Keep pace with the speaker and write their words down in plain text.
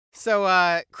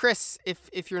So, Chris,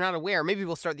 if you're not aware, maybe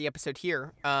we'll start the episode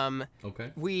here.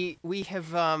 Okay. We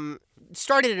have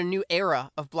started a new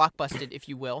era of Blockbusted, if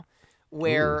you will,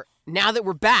 where now that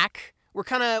we're back,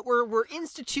 we're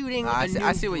instituting a new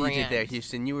I see what brand. you did there,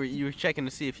 Houston. You were checking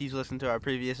to see if he's listened to our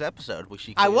previous episode, which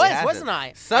he I clearly was, hasn't. wasn't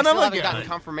I? Son I of still a haven't gotten gun.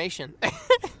 confirmation.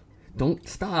 Don't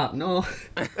stop. No.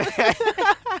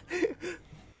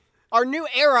 Our new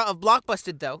era of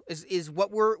Blockbusted, though, is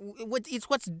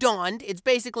what's dawned. It's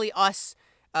basically us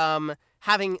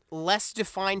having less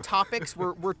defined topics.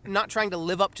 We're not trying to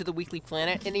live up to the Weekly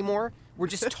Planet anymore. We're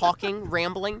just talking,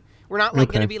 rambling. We're not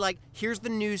like going to be like, here's the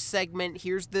news segment,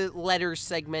 here's the letters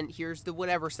segment, here's the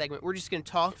whatever segment. We're just going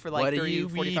to talk for like 30,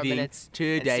 45 minutes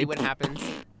and see what happens.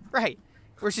 Right.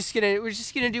 We're just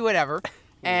gonna do whatever.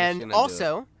 And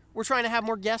also, we're trying to have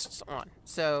more guests on.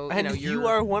 So you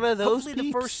are one of those.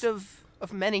 Hopefully the first of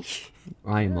many.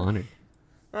 I am honored.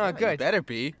 Oh, good. You better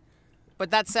be.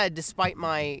 But that said, despite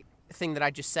my thing that I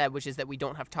just said, which is that we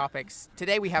don't have topics,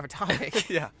 today we have a topic.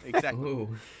 Yeah, exactly.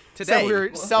 Ooh. Today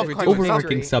we're self-contradictory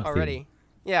overarching subtheme. already.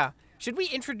 Yeah. Should we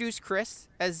introduce Chris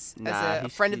as a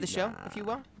friend of the show, if you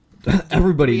will?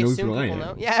 Everybody We knows assume who I people am.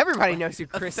 know? Yeah, everybody knows who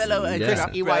Chris Fellow Chris Yeah.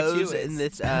 Ey2 is.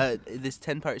 in this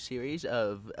 10-part series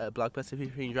of Blockbuster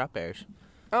featuring Drop Bears.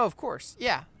 Oh, of course.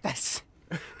 Yeah. That's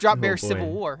Drop Bear boy.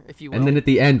 Civil War, if you will. And then at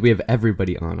the end, we have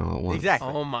everybody on all at once. Exactly.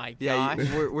 Oh my Yeah, gosh.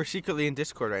 we're secretly in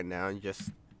Discord right now, and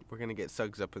we're gonna get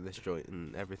Suggs up in this joint,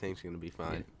 and everything's gonna be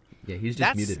fine. Yeah, he's just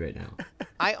That's- muted right now.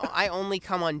 I only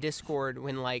come on Discord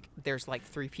when like there's like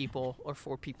 3 people or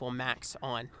 4 people max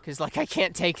on, because like I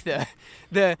can't take the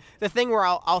thing where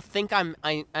I'll think I'm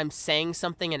saying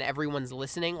something and everyone's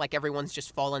listening, like everyone's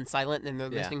just fallen silent and they're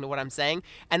listening to what I'm saying,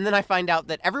 and then I find out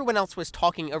that everyone else was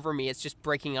talking over me. It's just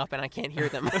breaking up and I can't hear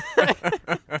them.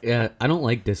 Yeah, I don't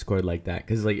like Discord like that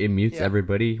because like it mutes Yeah.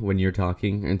 everybody when you're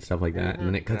talking and stuff like that, and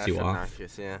then it cuts That's you off.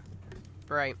 obnoxious, yeah.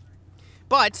 Right.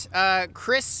 But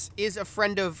Chris is a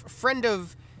friend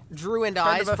of Drew and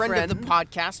I's, friend of the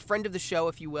podcast, friend of the show,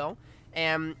 if you will.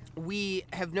 And we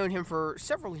have known him for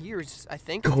several years, I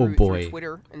think, through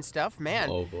Twitter and stuff. Man.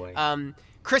 Oh boy.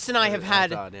 Chris and I have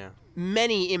had Yeah.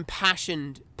 many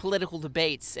impassioned political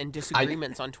debates and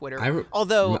disagreements on Twitter.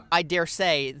 Although I dare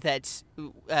say that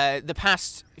the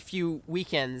past few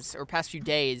weekends or past few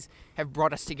days have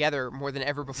brought us together more than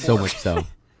ever before. So much so.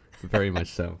 Very much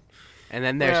so. And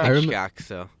then there's Yeah. Hitchcock,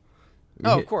 so.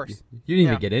 Oh, of course. You didn't Yeah.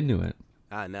 even get into it.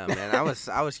 No, man. I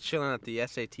was chilling at the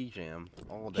SAT jam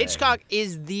all day. Hitchcock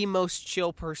is the most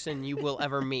chill person you will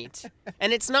ever meet.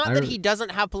 And it's not that he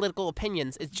doesn't have political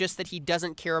opinions. It's just that he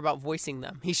doesn't care about voicing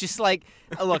them. He's just like,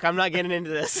 oh, look, I'm not getting into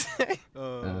this.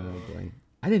 Oh boy.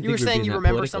 I didn't. You were think saying being you that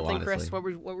remember political, something, honestly.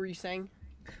 Chris? What were you saying?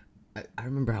 I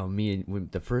remember how when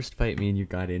the first fight me and you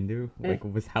got into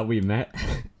was how we met.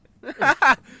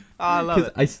 Oh, I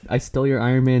love it. I stole your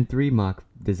Iron Man 3 mock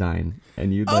design,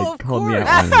 and you Oh, of called me course.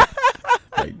 out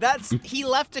on it. He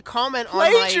left a comment on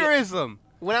my Plagiarism!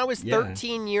 when I was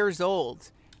 13 years old,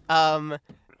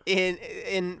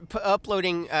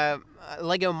 uploading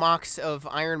Lego mocks of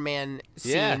Iron Man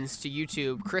scenes to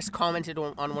YouTube. Chris commented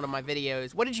on one of my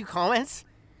videos. What did you comment?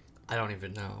 I don't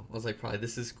even know. I was like, probably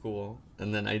this is cool,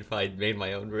 and then I probably made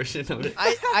my own version of it.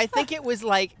 I think it was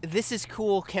like, this is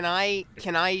cool. Can I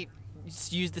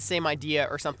use the same idea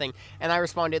or something? And I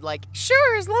responded like,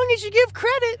 sure, as long as you give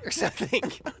credit or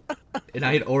something. And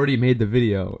I had already made the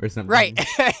video or something. Right.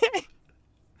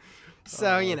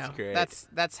 So, great.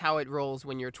 that's how it rolls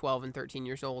when you're 12 and 13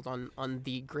 years old on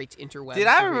the great interweb. Did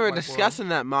I remember discussing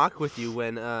that mock with you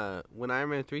when Iron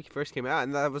Man 3 first came out,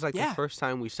 and that was like the first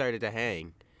time we started to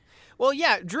hang. Well,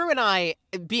 yeah, Drew and I,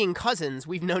 being cousins,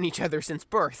 we've known each other since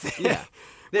birth. Yeah.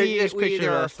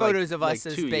 There are photos of like us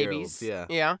as 2-year-olds, babies. yeah.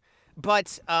 Yeah.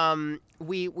 But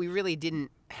we really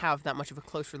didn't have that much of a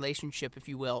close relationship, if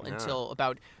you will, until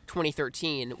about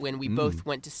 2013 when we both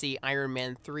went to see Iron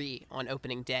Man 3 on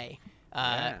opening day.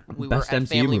 We Best were at a MCU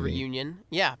family movie. reunion.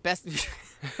 Yeah, best.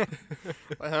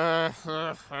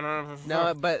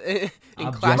 No, but in Objective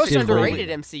Most classic underrated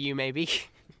MCU, maybe.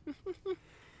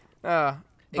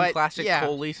 in classic yeah.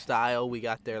 Coley style, we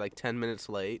got there like 10 minutes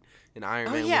late, and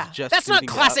Iron Man was just That's not suiting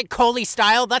classic up. Coley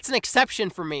style. That's an exception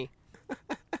for me.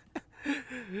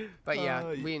 But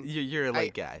yeah, You're a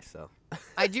late guy, so.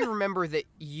 I do remember that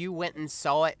you went and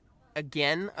saw it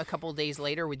again a couple days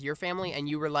later with your family, and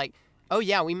you were like, oh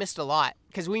yeah, we missed a lot.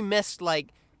 Because we missed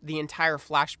like the entire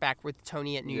flashback with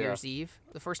Tony at New Year's Eve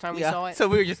the first time we saw it. So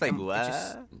we were just like, It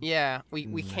what?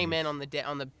 we came in on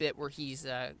the bit where he's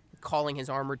calling his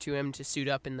armor to him to suit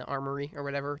up in the armory or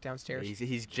whatever downstairs.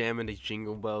 He's jamming his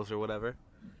jingle bells or whatever.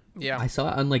 Yeah. I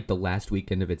saw it on like the last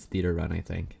weekend of its theater run, I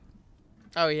think.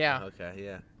 Oh yeah. Okay,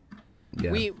 yeah.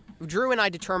 we Drew and I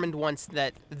determined once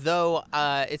that though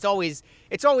it's always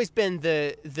been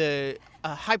the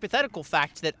hypothetical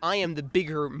fact that I am the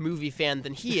bigger movie fan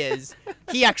than he is.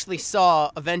 He actually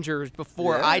saw Avengers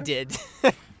before I did.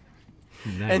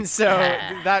 Nice. And so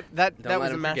that was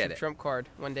a him massive forget it. trump card.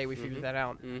 One day we figured that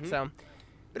out. So,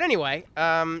 but anyway,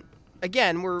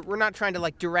 again, we're not trying to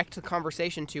like direct the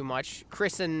conversation too much.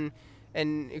 Chris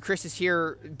is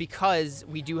here because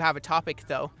we do have a topic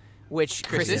though, which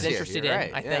Chris is interested in.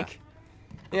 right, I think.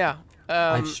 Yeah.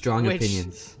 I have strong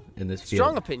opinions in this field.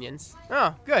 Strong opinions.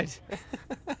 Oh, good.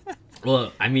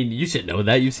 Well, I mean, you should know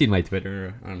that. You've seen my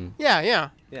Twitter. Yeah.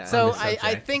 So On this I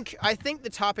subject. think the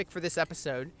topic for this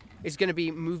episode is going to be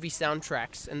movie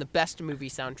soundtracks and the best movie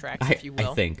soundtracks, if you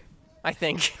will. I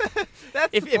think. That's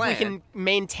if we can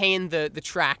maintain the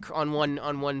track on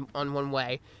one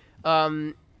way,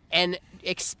 and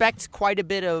expect quite a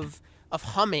bit of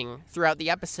humming throughout the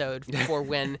episode for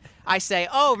when I say,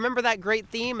 "Oh, remember that great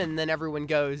theme?" and then everyone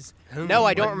goes, "No,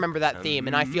 I don't remember that theme,"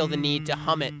 and I feel the need to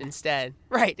hum it instead.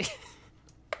 Right.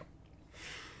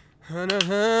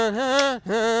 Yeah,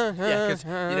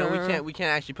 because we can't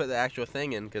actually put the actual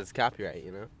thing in because it's copyright.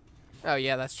 Oh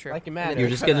yeah, that's true. Like it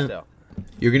matters.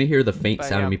 You're gonna hear the faint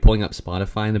sound of me pulling up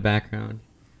Spotify in the background.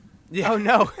 Yeah. Oh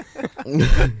no.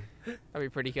 That'd be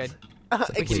pretty good.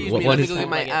 Excuse what me, let me is go that? get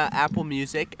my Apple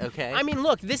Music. Okay. I mean,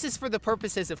 look, this is for the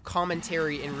purposes of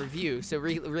commentary and review, so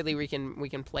really we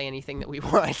can play anything that we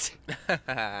want. Got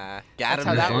That's him.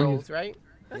 how that song. rolls, right?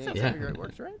 That's how Yeah. it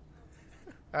works,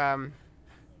 right?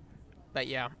 But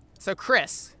yeah. So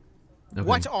Chris, Okay.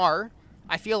 what are?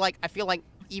 I feel like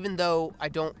even though I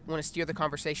don't want to steer the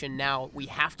conversation now, we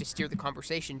have to steer the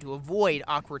conversation to avoid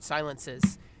awkward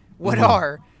silences. What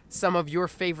are some of your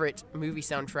favorite movie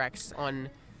soundtracks on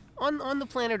the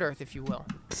planet Earth, if you will?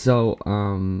 So,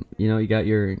 you got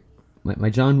my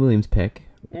John Williams pick.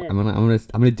 I'm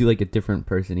gonna do like a different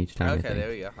person each time. I Okay, think. there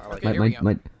we go. I like Okay, that. here we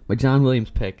go. My John Williams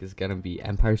pick is gonna be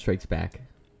Empire Strikes Back,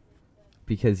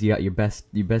 because you got your best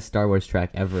Star Wars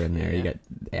track ever in there. Yeah. You got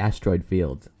Asteroid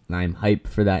Field, and I'm hyped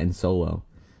for that in Solo.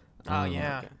 Oh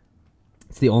yeah. okay.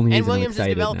 It's the only And reason I'm Williams is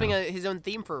excited developing now. his own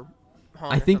theme for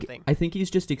Han I think or something. I think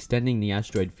he's just extending the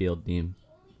Asteroid Field theme.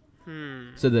 Hmm.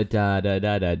 So the da da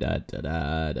da da da da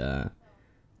da da.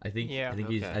 I think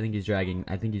he's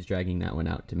dragging that one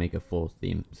out to make a full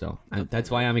theme. So that's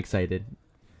why I'm excited.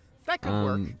 That could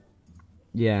work.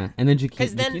 Yeah, and then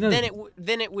Because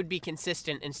then it would be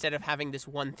consistent instead of having this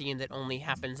one theme that only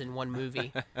happens in one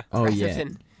movie. Oh rather yeah.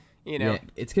 than, Yeah,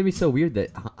 it's gonna be so weird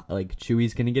that like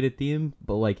Chewie's gonna get a theme,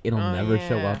 but like it'll never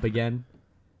show yeah. up again.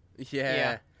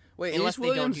 Yeah. Wait, Unless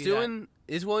they don't do that.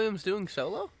 Is Williams doing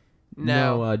Solo?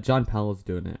 No. John Powell's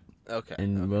doing it, Okay.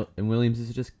 and and Williams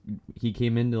is just he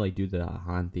came in to like do the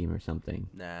Han theme or something.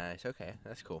 Nice. Okay,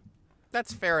 that's cool.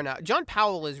 That's fair enough. John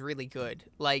Powell is really good.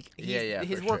 Like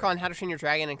his for work sure. on How to Train Your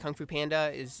Dragon and Kung Fu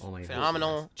Panda is Oh my God.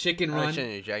 phenomenal. Chicken Run.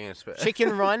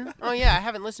 Chicken Run. Oh yeah, I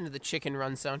haven't listened to the Chicken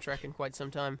Run soundtrack in quite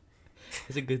some time.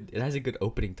 It has a good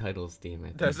opening titles theme. I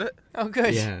think. Does it? Oh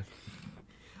good. Yeah.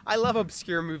 I love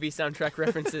obscure movie soundtrack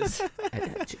references.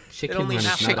 Chicken only Run is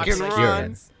half not Chicken obscure.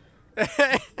 Runs.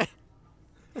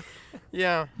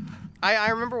 Yeah, I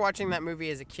remember watching that movie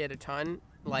as a kid a ton.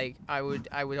 Like I would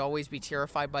always be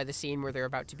terrified by the scene where they're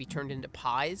about to be turned into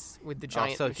pies with the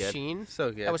giant so good. machine.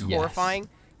 So good. That was Yes. horrifying.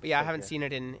 But yeah, I So haven't good. seen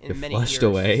it in It many flushed years,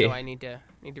 away. so I need to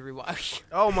rewatch.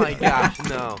 Oh my gosh,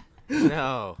 no.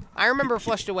 No. I remember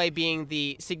Flushed Away being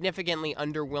the significantly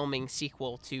underwhelming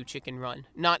sequel to Chicken Run.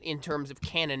 Not in terms of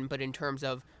canon, but in terms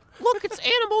of, look, it's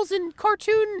animals in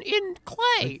cartoon in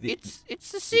clay.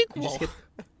 It's a sequel.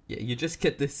 You just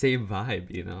get the same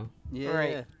vibe, you know. Yeah.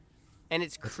 Right. And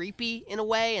it's creepy in a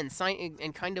way and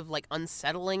kind of like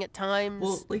unsettling at times.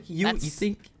 Well, like you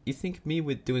think me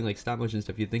with doing like stop motion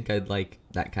stuff, you think I'd like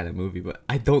that kind of movie, but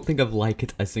I don't think I've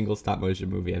liked a single stop motion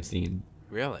movie I've seen.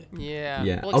 Really? Yeah.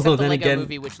 Yeah. Well, Although except the then Lego again-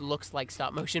 movie, which looks like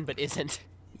stop motion but isn't.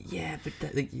 Yeah, but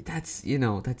that's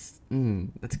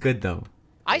good though.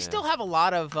 I still have a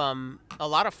lot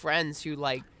of friends who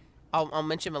like. I'll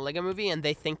mention a Lego movie and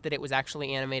they think that it was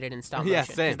actually animated in stop motion. Yeah,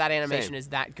 because same, that animation same. is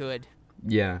that good.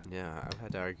 Yeah. Yeah, I've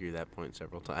had to argue that point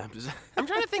several times. I'm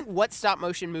trying to think what stop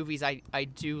motion movies I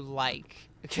do like.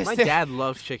 Because My dad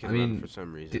loves Chicken I Run mean, for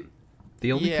some reason.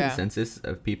 The only Yeah. consensus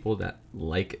of people that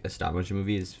like a stop motion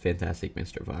movie is Fantastic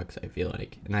Mr. Fox, I feel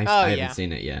like. And I Oh, haven't yeah.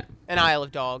 seen it yet. An Isle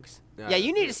of Dogs. Yeah. Yeah,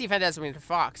 you need to see Fantastic Mr.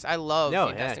 Fox. I love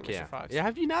Fantastic Mr. Fox. Yeah,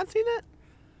 have you not seen it?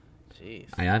 Jeez.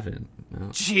 I haven't. No.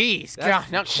 Jeez, That's-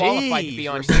 God, not qualified to be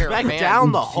on jeez, here, respect man.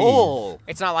 down the Jeez. hole.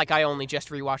 It's not like I only just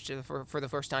rewatched it for the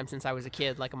first time since I was a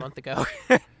kid, like a month ago.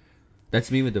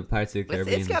 That's me with the Pirates of the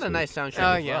Caribbean. It's got this a week. nice soundtrack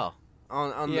Oh, as yeah. well.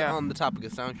 on the topic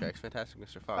of soundtracks, Fantastic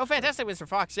Mr. Fox. Oh, Fantastic Mr.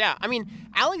 Fox. Yeah, I mean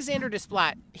Alexander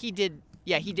Desplat. He did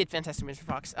Fantastic Mr.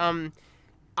 Fox.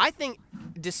 I think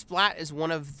Desplat is one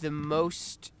of the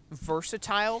most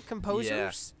versatile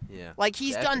composers. Yeah. Like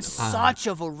he's done such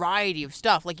a variety of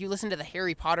stuff. Like you listen to the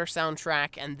Harry Potter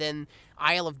soundtrack, and then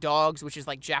Isle of Dogs, which is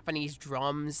like Japanese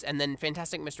drums, and then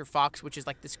Fantastic Mr. Fox, which is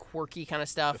like this quirky kind of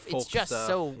stuff. It's just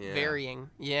so varying.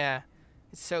 Yeah,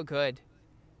 it's so good.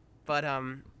 But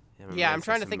I'm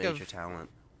trying to think of talent.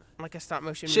 Like a stop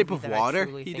motion Shape movie of that Water. I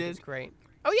truly He think did. is great.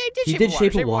 Oh yeah, He did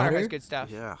Shape of Water. Water has good stuff.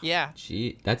 Yeah.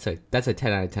 Gee, that's a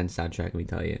 10 out of 10 soundtrack. Let me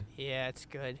tell you. Yeah, it's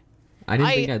good. I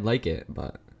didn't think I'd like it,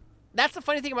 but that's the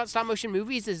funny thing about stop motion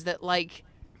movies is that like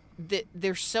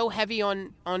they're so heavy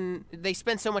on they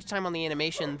spend so much time on the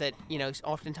animation that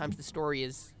oftentimes the story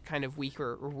is kind of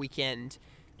weaker or weekend,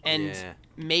 and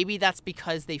maybe that's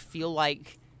because they feel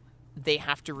like they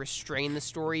have to restrain the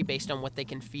story based on what they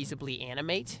can feasibly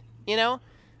animate,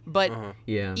 But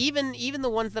even the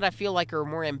ones that I feel like are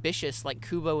more ambitious, like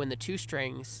Kubo and the Two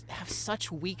Strings, have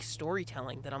such weak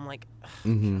storytelling that I'm like,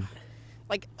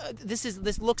 like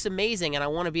this looks amazing, and I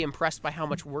want to be impressed by how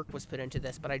much work was put into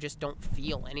this, but I just don't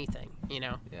feel anything,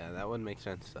 Yeah, that wouldn't make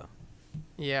sense though.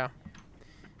 Yeah,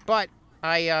 but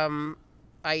I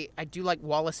do like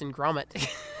Wallace and Gromit.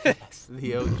 Yes,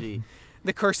 the OG.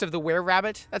 The Curse of the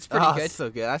Were-Rabbit. That's pretty good. That's so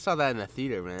good. I saw that in the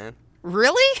theater, man.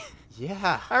 Really?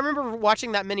 Yeah. I remember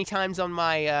watching that many times on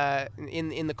my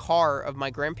in the car of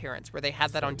my grandparents, where they had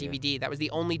that on DVD. That was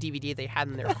the only DVD they had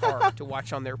in their car to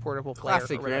watch on their portable player.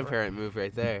 Classic grandparent move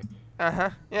right there.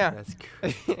 Yeah. That's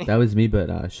great. That was me,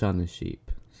 but Shaun the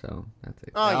Sheep. So that's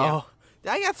it. Oh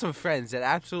yeah. I got some friends that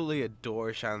absolutely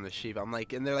adore Shaun the Sheep. I'm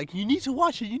like, and they're like, you need to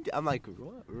watch it. I'm like,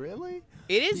 what? Really?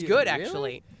 It is good,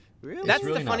 actually. Really? That's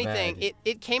really the funny not thing. bad.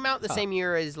 It came out the same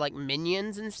year as like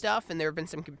Minions and stuff, and there have been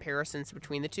some comparisons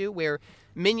between the two, where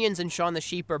Minions and Shaun the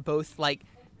Sheep are both like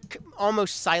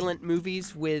almost silent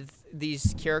movies with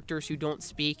these characters who don't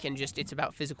speak, and just it's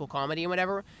about physical comedy and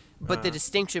whatever. But the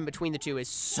distinction between the two is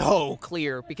so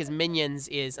clear, because Minions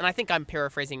is, and I think I'm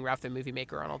paraphrasing Ralph the Movie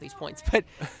Maker on all these points, but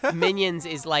Minions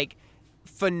is like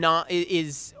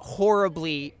is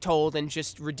horribly told and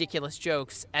just ridiculous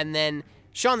jokes, and then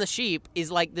Shaun the Sheep is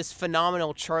like this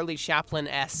phenomenal Charlie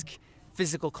Chaplin-esque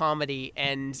physical comedy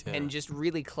and just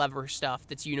really clever stuff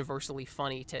that's universally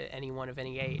funny to anyone of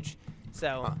any age.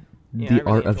 So the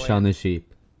art of Shaun the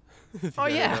Sheep. Oh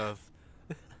yeah.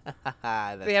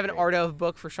 They have an art of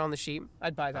book for Shaun the Sheep.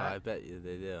 I'd buy that. I bet you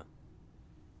they do.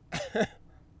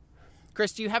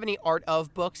 Chris, do you have any art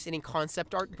of books? Any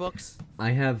concept art books? I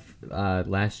have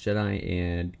Last Jedi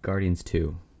and Guardians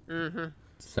 2. Mm-hmm.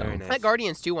 So Very nice. That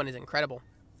Guardians 2 one is incredible.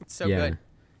 It's so good.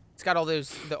 It's got all the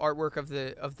artwork of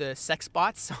the sex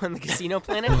bots on the casino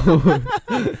planet.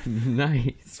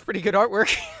 Nice. It's pretty good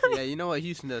artwork. Yeah, you know what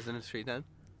Houston does in his free time?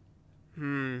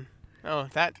 Oh,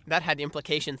 that had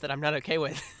implications that I'm not okay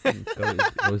with.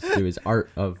 goes to his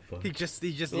art of book. He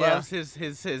just loves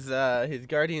his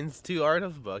Guardians 2 art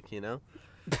of book,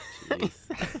 Jeez.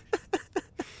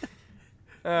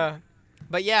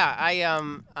 But yeah, I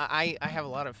have a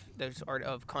lot of those art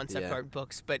of concept art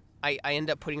books, but I end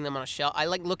up putting them on a shelf. I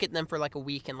like look at them for like a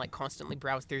week and like constantly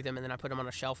browse through them, and then I put them on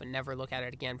a shelf and never look at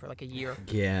it again for like a year.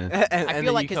 Yeah. I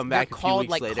feel like they're called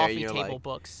like coffee table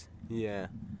books. Yeah.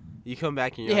 You come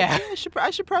back and you're like,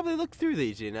 I should probably look through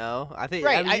these, I think.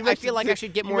 Right. I feel like I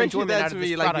should get more enjoyment out of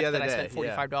this product that I spent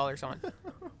 $45 on.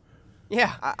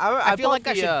 Yeah. I feel like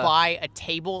I should buy a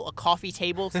coffee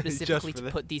table specifically to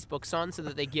put these books on so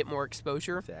that they get more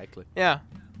exposure. Exactly. Yeah.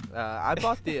 I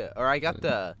got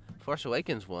the Force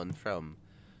Awakens one from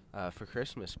for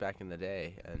Christmas back in the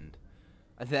day, and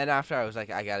then after I was like,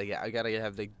 I gotta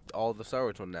have all the Star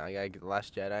Wars one now. I gotta get the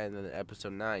Last Jedi and then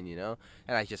Episode 9, and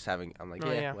I just haven't. I'm like,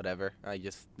 whatever. I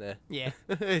just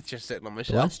it's just sitting on my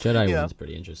shelf. The Last Jedi one's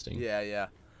pretty interesting. Yeah.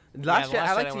 Last Jedi,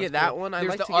 I like to get that one.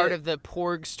 There's the art of the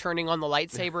porgs turning on the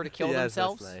lightsaber to kill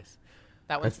themselves. That's nice.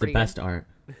 That one's That's the best art.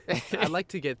 I'd like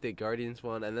to get the Guardians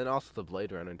one, and then also the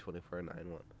Blade Runner 2049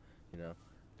 one.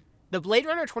 The Blade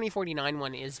Runner 2049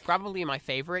 one is probably my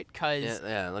favorite because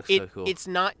it looks so cool. It's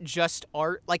not just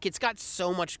art. Like, it's got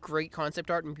so much great concept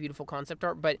art and beautiful concept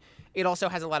art, but it also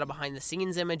has a lot of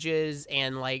behind-the-scenes images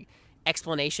and, like,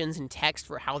 explanations and text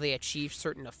for how they achieve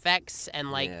certain effects and,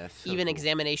 like, even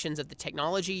examinations of the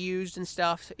technology used and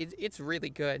stuff. It's really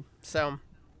good. So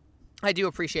I do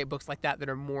appreciate books like that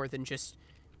are more than just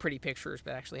pretty pictures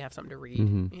but actually have something to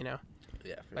read, Yeah.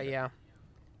 But, yeah.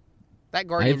 That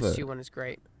Guardians 2 one is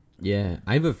great. Yeah,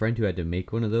 I have a friend who had to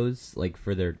make one of those, like,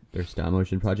 for their stop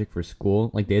motion project for school.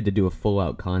 Like, they had to do a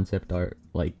full-out concept art,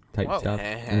 like, type stuff,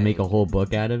 and make a whole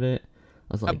book out of it.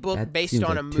 I was like, a book that based seems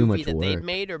on like a too movie much that work. they'd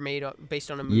made, or based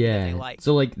on a movie that they liked.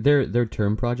 So like their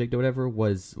term project or whatever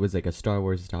was like a Star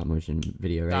Wars stop motion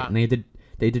video, right? And they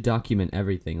had to document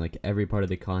everything, like every part of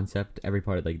the concept, every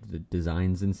part of like the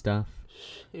designs and stuff.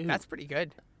 That's pretty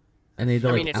good. And they had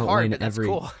to, like, it's outline hard, but that's every,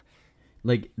 cool.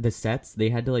 Like the sets, they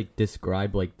had to like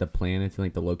describe like the planets and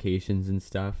like the locations and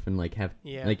stuff, and like have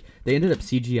like they ended up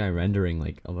CGI rendering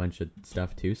like a bunch of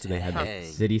stuff too. So they had like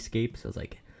cityscapes. I was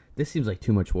like, this seems like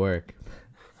too much work.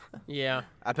 Yeah,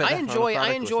 I enjoy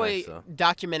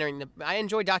documenting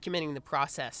the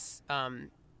process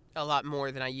a lot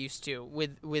more than I used to.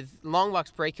 With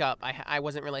Longbox Breakup, I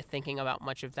wasn't really thinking about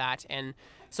much of that, and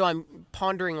so I'm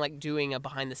pondering like doing a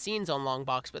behind the scenes on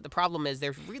Longbox. But the problem is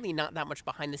there's really not that much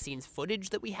behind the scenes footage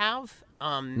that we have.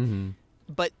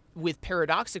 But with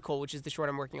Paradoxical, which is the short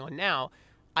I'm working on now,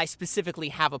 I specifically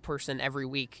have a person every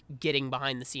week getting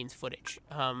behind-the-scenes footage.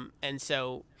 And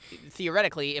so,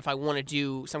 theoretically, if I want to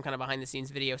do some kind of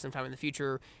behind-the-scenes video sometime in the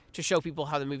future to show people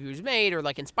how the movie was made or,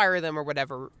 like, inspire them or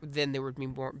whatever, then there would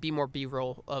be more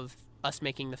B-roll of us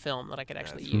making the film that I could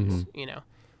actually use, you know?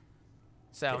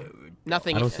 So,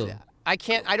 nothing... I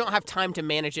don't have time to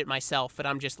manage it myself, but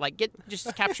I'm just like,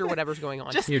 just capture whatever's going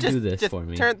on. Just do this for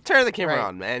me. Turn the camera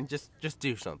on, man. Just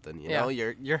do something, you know?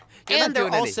 You're and not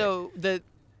doing also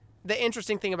the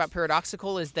interesting thing about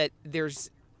Paradoxical is that there's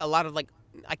a lot of, like,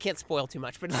 I can't spoil too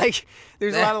much, but, like,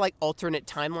 there's a lot of, like, alternate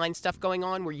timeline stuff going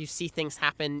on where you see things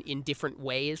happen in different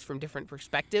ways from different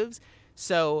perspectives.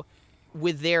 So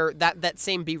with that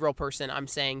same B-roll person, I'm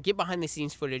saying get behind the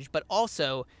scenes footage, but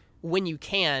also when you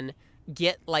can,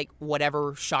 get, like,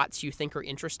 whatever shots you think are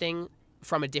interesting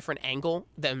from a different angle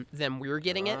than we're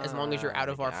getting it, as long as you're out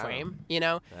of our frame, you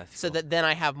know? So that then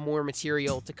I have more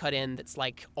material to cut in that's,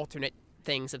 like, alternate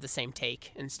things of the same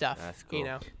take and stuff. That's cool. You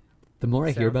know. The more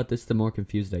I hear about this, the more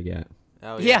confused I get.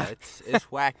 Oh yeah,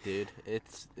 it's whack, dude.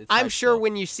 It's I'm sure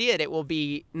when you see it, it will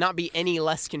not be any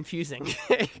less confusing.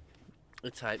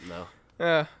 It's hype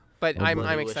though. But I'm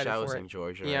excited wish I was for it. in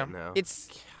Georgia right now.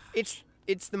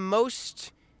 It's the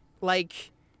most,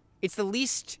 like, it's the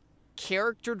least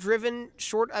character-driven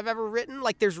short I've ever written.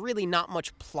 Like, there's really not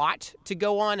much plot to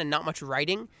go on and not much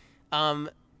writing,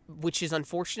 which is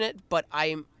unfortunate. But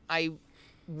I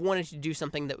wanted to do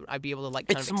something that I'd be able to, like,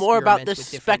 kind of It's more about the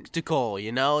different... spectacle,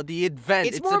 you know, the event.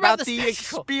 It's more about the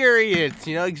experience,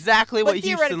 you know, exactly what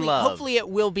Houston loves. Hopefully it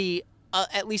will be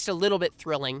at least a little bit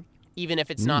thrilling, even if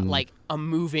it's not, like, a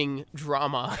moving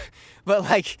drama. But,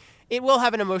 like, it will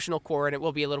have an emotional core, and it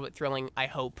will be a little bit thrilling, I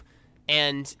hope.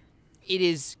 And it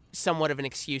is somewhat of an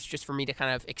excuse just for me to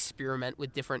kind of experiment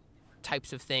with different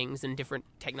types of things and different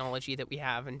technology that we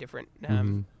have and different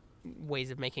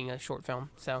ways of making a short film.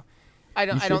 So I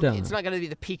don't it's not going to be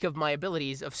the peak of my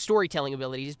abilities, of storytelling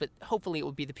abilities, but hopefully it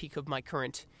will be the peak of my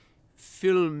current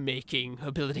filmmaking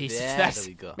abilities, if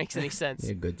that makes any sense.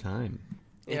 Yeah, good time.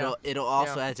 It'll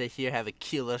also, as I hear, have a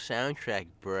killer soundtrack,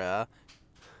 bruh.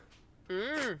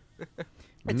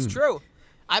 It's true.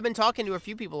 I've been talking to a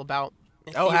few people about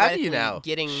have you now?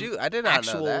 Getting I did not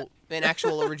know that. An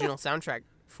actual original soundtrack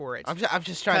for it. I'm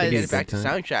just trying to get it back to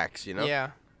soundtracks, you know?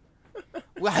 Yeah.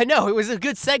 Well, I know, it was a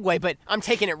good segue, but I'm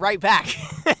taking it right back.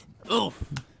 Oof.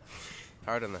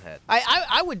 Hard on the head.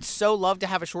 I would so love to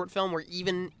have a short film where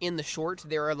even in the short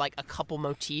there are, like, a couple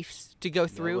motifs to go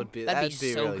through. That'd be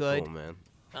so really good. Cool, man.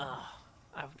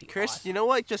 That would be Chris, awesome. You know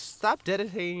what? Just stop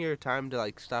dedicating your time to,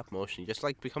 like, stop motion. Just,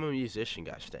 like, become a musician,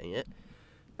 gosh dang it.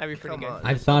 That'd be pretty good.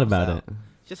 I've thought about it.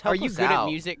 Just help Are you us good out.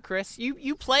 at music, Chris?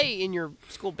 You play in your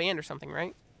school band or something,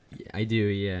 right? Yeah, I do,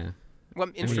 yeah. What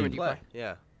instrument do you play?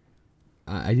 Yeah.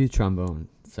 I do trombone,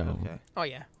 so. Okay. Oh,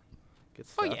 yeah. Good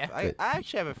stuff. Oh, yeah. I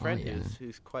actually have a friend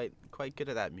who's quite good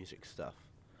at that music stuff.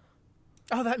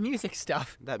 Oh, that music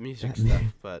stuff.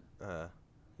 But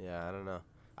yeah, I don't know.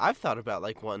 I've thought about,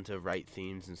 like, wanting to write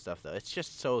themes and stuff, though. It's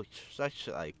just such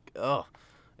like,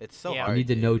 it's so hard. You need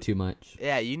to know too much.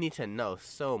 Yeah, you need to know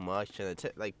so much, and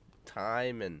like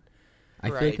time and. I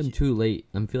feel like I'm too late.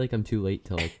 I feel like I'm too late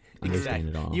to, like, understand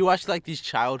it all. You watch, like, these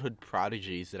childhood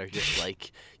prodigies that are just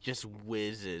like just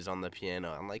whizzes on the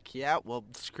piano. I'm like, yeah, well,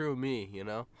 screw me, you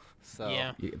know. So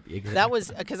yeah, exactly. That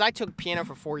was because I took piano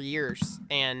for 4 years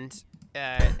and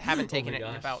haven't taken it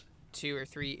in about 2 or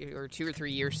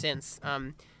 3 years since.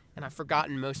 And I've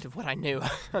forgotten most of what I knew,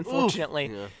 unfortunately.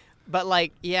 Oof. Yeah. But,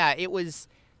 like, yeah, it was.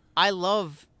 I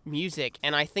love music,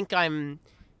 and I think I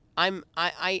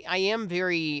am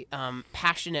very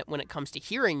passionate when it comes to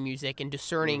hearing music and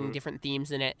discerning different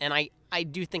themes in it. And I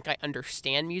do think I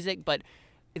understand music, but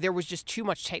there was just too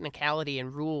much technicality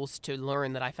and rules to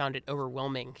learn that I found it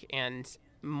overwhelming and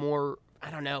more I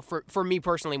don't know, for me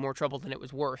personally, more trouble than it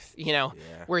was worth, you know,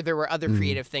 Yeah. where there were other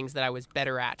creative things that I was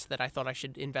better at that I thought I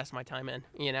should invest my time in,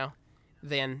 you know,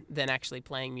 than actually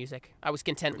playing music. I was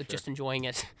content with just enjoying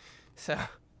it. So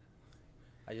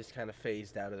I just kind of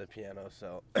phased out of the piano,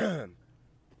 so. Oh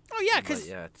yeah, But because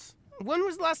yeah, it's. when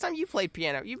was the last time you played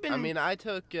piano? You've been I mean, I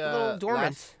took a little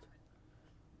dormant.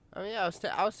 I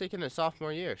was taking it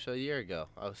sophomore year, so a year ago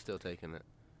I was still taking it.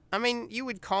 I mean, you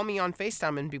would call me on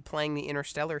FaceTime and be playing the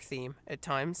Interstellar theme at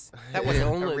times. That was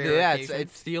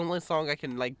It's the only song I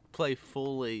can like play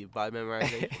fully by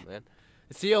memorization, man.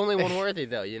 It's the only one worthy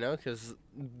though, you know, because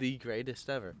the greatest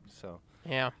ever. So.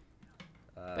 Yeah.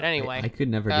 But anyway, I could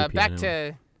never do piano. back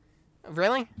to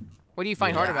really. What do you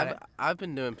find hard about it? I've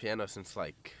been doing piano since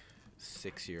like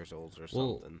 6 years old or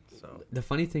something. So the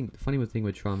funny thing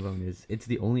with trombone is it's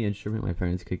the only instrument my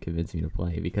parents could convince me to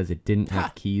play because it didn't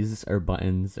have keys or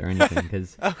buttons or anything.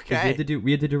 Because we had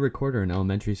to do recorder in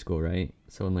elementary school, right?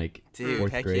 So in like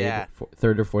fourth grade,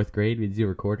 third or fourth grade, we'd do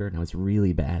recorder, and I was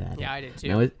really bad at it. Yeah, I did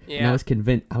too.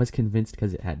 And I was convinced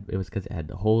because it had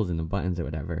the holes in the buttons or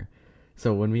whatever.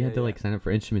 So when we had to like sign up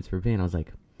for instruments for band, I was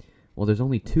like, well, there's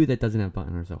only two that doesn't have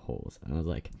buttons or holes. And I was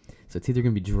like, so it's either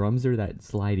going to be drums or that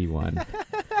slidey one.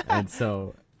 And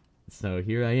so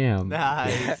here I am.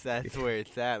 Nice. That's where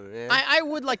it's at, man. I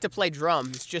would like to play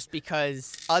drums just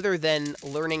because other than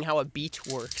learning how a beat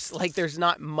works, like there's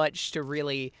not much to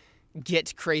really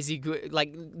get crazy good,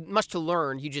 like much to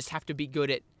learn. You just have to be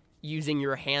good at using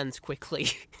your hands quickly.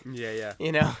 Yeah.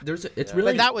 You know?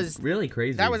 But that was really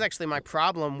crazy. That was actually my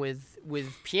problem with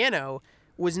piano.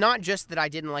 Was not just that I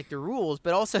didn't like the rules,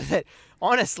 but also that,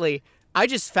 honestly, I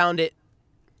just found it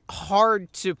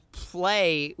hard to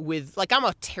play with. Like, I'm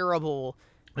a terrible.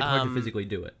 Hard to physically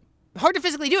do it. Hard to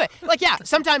physically do it. Like, yeah,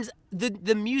 sometimes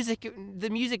the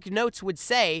music notes would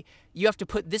say you have to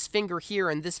put this finger here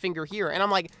and this finger here, and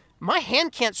I'm like, my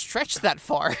hand can't stretch that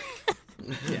far.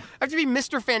 I have to be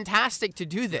Mr. Fantastic to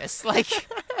do this. Like,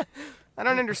 I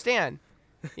don't understand.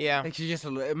 Yeah. Like you just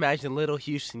imagine Little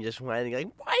Houston just whining like,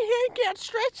 my hand can't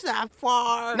stretch that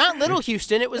far. Not Little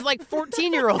Houston. It was like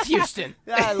 14-year-old Houston.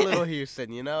 Yeah, Little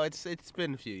Houston. You know, it's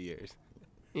been a few years.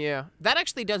 Yeah, that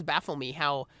actually does baffle me.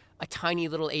 How a tiny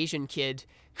little Asian kid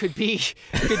could be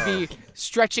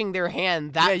stretching their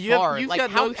hand that far. Like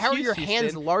how are your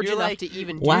hands large enough to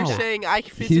even do that? You're saying I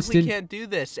physically can't do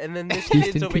this, and then this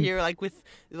kid's over here like with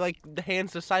like the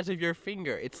hands the size of your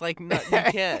finger. It's like you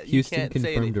can't. Houston can't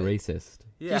say confirmed anything. racist.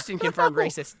 Yeah. Houston confirmed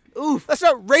racist. Oof, that's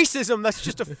not racism. That's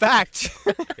just a fact.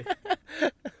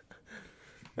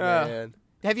 Man.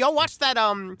 Have y'all watched that the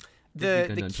on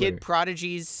Kid Twitter.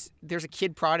 Prodigies? There's a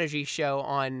Kid Prodigy show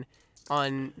on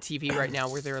TV right now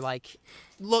where they're like,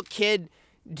 look, kid,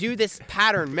 do this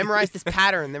pattern, memorize this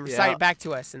pattern, then recite it back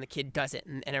to us, and the kid does it,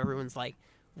 and everyone's like,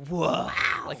 whoa,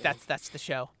 like that's the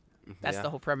show. That's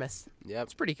the whole premise. Yep.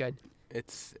 It's pretty good.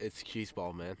 It's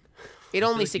cheeseball, man. It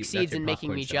only like succeeds that's your in making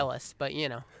popcorn me show. jealous, but you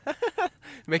know.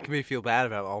 Making me feel bad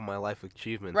about all my life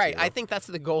achievements. Right, you know? I think that's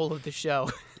the goal of the show.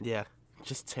 Yeah,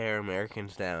 just tear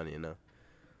Americans down, you know.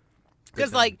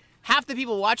 Because, like, half the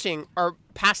people watching are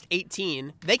past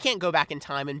 18. They can't go back in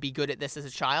time and be good at this as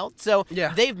a child. So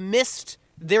they've missed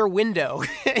their window.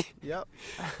 Yep.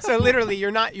 So literally,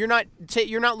 you're not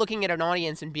looking at an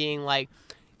audience and being like,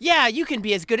 yeah, you can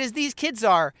be as good as these kids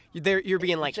are. You're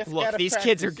being like, look, these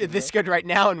kids are this good right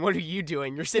now, and what are you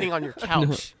doing? You're sitting on your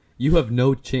couch. You have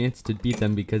no chance to beat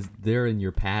them because they're in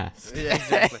your past. Yeah,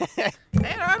 exactly.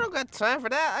 Man, I don't got time for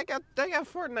that. I got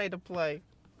Fortnite to play.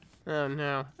 Oh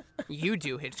no, you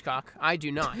do, Hitchcock. I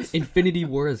do not. Infinity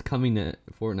War is coming to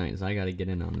Fortnite, so I got to get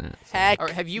in on that. So. Heck,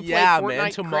 have you played Fortnite,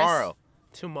 man, tomorrow.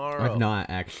 Chris? Tomorrow. I've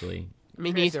not actually.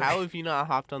 Me Chris, neither. how have you not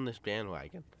hopped on this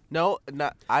bandwagon? No,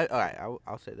 not I. All right,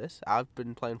 I'll say this. I've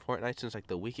been playing Fortnite since like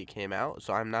the week it came out,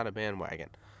 so I'm not a bandwagon.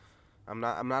 I'm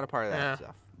not a part of that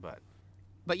stuff.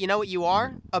 But you know what you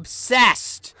are?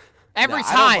 Obsessed. Every No,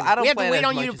 time I don't we have play to it wait as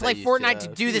on you much to as play I used Fortnite to.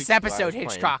 to A do few this weeks ago I episode, was playing.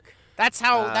 Hitchcock. That's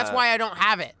why I don't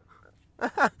have it.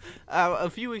 A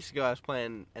few weeks ago, I was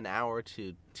playing an hour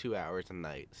to 2 hours a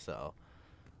night. So.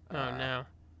 Oh no.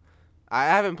 I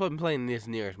haven't been playing this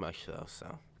near as much though.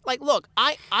 So. Like, look,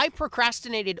 I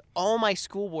procrastinated all my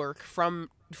schoolwork from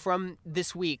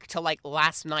this week to like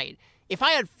last night. If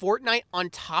I had Fortnite on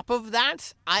top of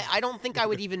that, I don't think I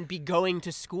would even be going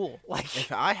to school. Like,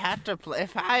 If I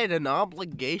had an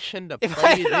obligation to if I play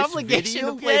had an this obligation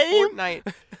video to play game,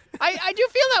 Fortnite, I do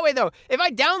feel that way though. If I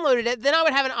downloaded it, then I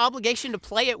would have an obligation to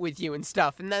play it with you and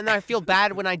stuff, and then I feel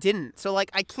bad when I didn't. So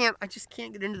like, I just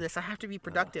can't get into this. I have to be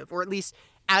productive, or at least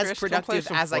as Chris, come play productive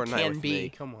some as I Fortnite can with be. me.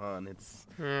 Come on, it's.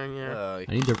 Yeah.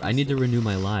 I need to renew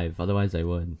my live, otherwise I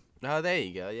would. Oh, there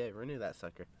you go. Yeah, renew that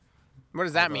sucker. What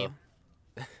does that mean?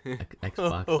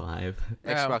 Xbox Live.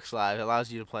 Xbox Live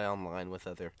allows you to play online with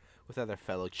other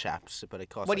fellow chaps, but it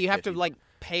costs. What do you have to $50. like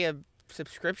pay a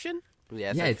subscription?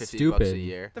 Yeah, it's Yeah, like it's $50 a stupid.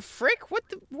 year. The frick? What?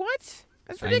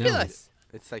 That's I know. ridiculous.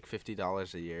 It's like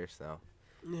 $50 a year, so.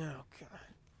 Oh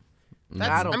god.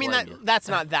 I don't blame you. That's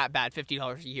not that bad.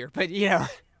 $50 a year, but you know,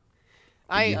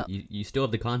 You still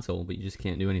have the console, but you just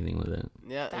can't do anything with it.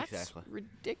 Yeah, that's exactly.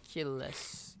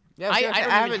 ridiculous. Yeah, I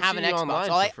don't even haven't have an seen you Xbox.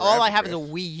 online for All I forever, have is a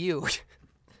Chris. Wii U.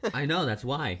 I know, that's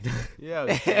why. Yeah,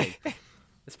 okay.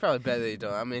 It's probably better that you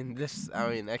don't.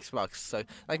 Xbox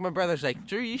sucks. Like, my brother's like,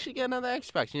 Drew, you should get another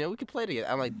Xbox. You know, we could play together.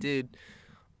 I'm like, dude,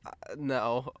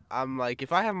 no. I'm like,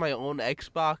 if I have my own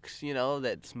Xbox, you know,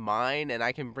 that's mine and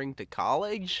I can bring to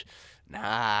college,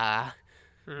 nah,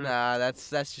 that's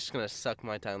just gonna suck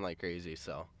my time like crazy.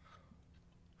 So.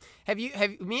 Have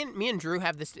me and Drew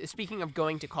have this? Speaking of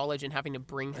going to college and having to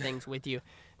bring things with you,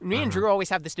 me and Drew always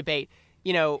have this debate.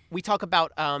 You know, we talk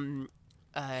about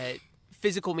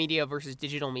physical media versus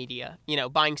digital media. You know,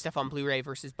 buying stuff on Blu-ray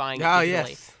versus buying it digitally.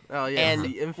 Yes. Oh yeah.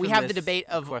 And we have the debate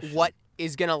of what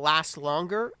is going to last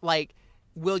longer. Like,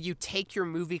 will you take your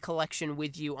movie collection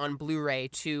with you on Blu-ray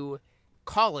to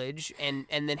college and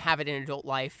then have it in adult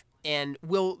life? And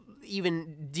will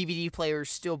even DVD players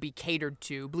still be catered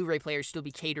to? Blu-ray players still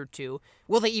be catered to?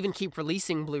 Will they even keep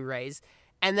releasing Blu-rays?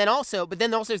 And then also,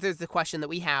 there's the question that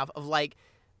we have of like,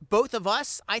 both of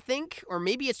us, I think, or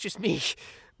maybe it's just me,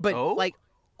 but like,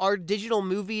 our digital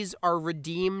movies are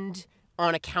redeemed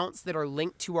on accounts that are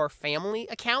linked to our family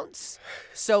accounts.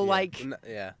 So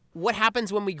what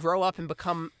happens when we grow up and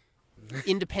become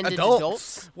independent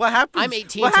adults? What happens? I'm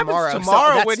 18 what tomorrow. Happens So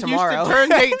tomorrow that's when tomorrow. Houston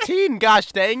turns 18?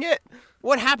 Gosh dang it!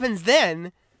 What happens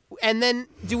then? And then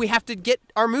do we have to get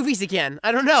our movies again?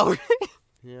 I don't know.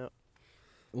 Yeah.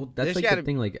 Well, that's There's like gotta- the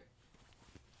thing. Like,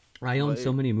 I own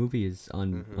so many movies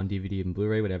on DVD and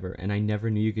Blu-ray, whatever, and I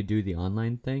never knew you could do the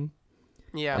online thing.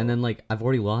 Yeah. And then like I've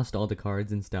already lost all the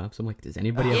cards and stuff, so I'm like, does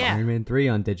anybody have Iron Man 3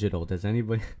 on digital? Does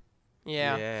anybody?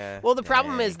 Yeah. Well, the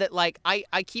problem is that like I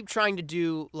keep trying to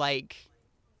do like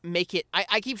make it.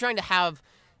 I keep trying to have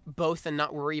both and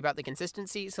not worry about the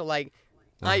consistency. So like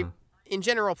I in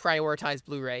general prioritize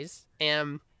Blu-rays,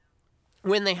 and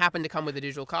when they happen to come with a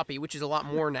digital copy, which is a lot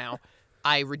more now,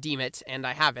 I redeem it and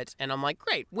I have it, and I'm like,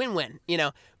 great, win-win, you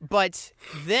know. But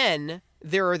then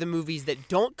there are the movies that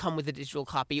don't come with a digital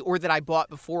copy, or that I bought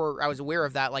before I was aware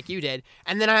of that, like you did.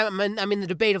 And then I'm in the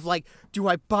debate of like, do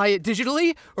I buy it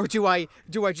digitally, or do I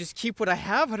just keep what I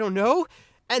have? I don't know.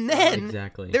 And then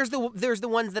there's the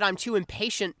ones that I'm too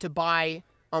impatient to buy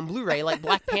on Blu-ray. Like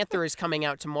Black Panther is coming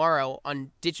out tomorrow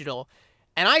on digital,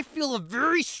 and I feel a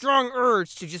very strong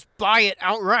urge to just buy it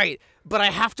outright, but I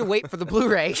have to wait for the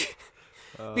Blu-ray.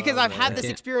 Because I've had this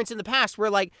experience in the past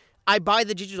where, like, I buy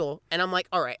the digital, and I'm like,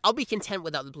 all right, I'll be content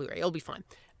without the Blu-ray. It'll be fine.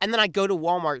 And then I go to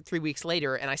Walmart 3 weeks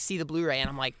later, and I see the Blu-ray, and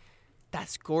I'm like,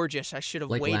 that's gorgeous. I should have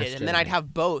waited. And then I'd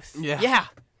have both. Yeah.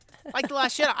 Like The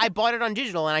Last Jedi, I bought it on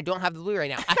digital, and I don't have the Blu-ray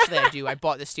now. Actually, I do. I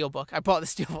bought the Steelbook.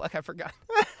 I forgot.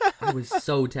 I was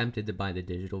so tempted to buy the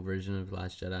digital version of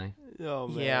Last Jedi. Oh,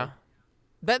 man. Yeah.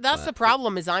 But that's the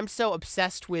problem, is I'm so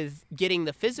obsessed with getting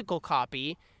the physical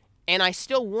copy, and I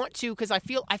still want to, because I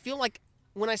feel like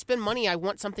when I spend money, I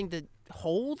want something to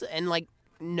hold and like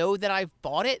know that I've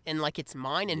bought it and like it's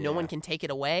mine and no one can take it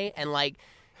away. And like,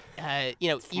 you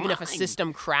know, even if a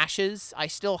system crashes, I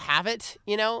still have it.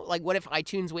 You know, like what if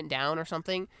iTunes went down or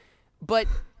something? But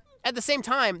at the same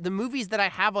time, the movies that I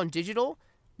have on digital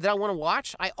that I want to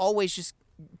watch, I always just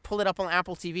pull it up on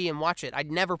Apple TV and watch it.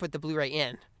 I'd never put the Blu-ray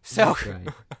in. So,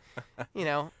 you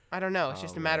know, I don't know. It's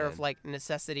just a matter of like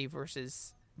necessity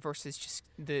versus just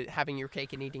the having your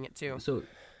cake and eating it too. So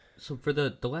for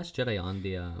the Last Jedi on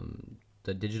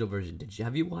the digital version,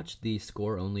 have you watched the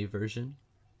score only version?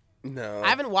 No, I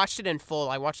haven't watched it in full.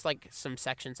 I watched like some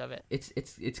sections of it.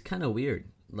 It's kind of weird.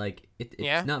 Like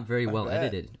it's not very well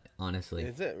edited, honestly.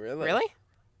 Is it really? Really?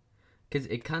 Because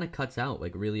it kind of cuts out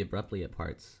like really abruptly at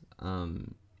parts.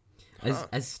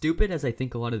 As stupid as I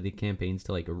think a lot of the campaigns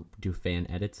to like do fan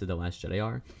edits of The Last Jedi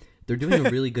are, they're doing a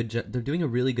really good they're doing a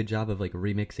really good job of like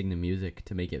remixing the music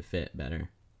to make it fit better.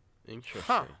 Interesting.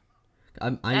 Huh.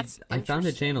 I found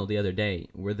a channel the other day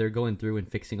where they're going through and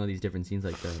fixing all these different scenes,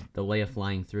 like the Leia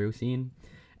flying through scene,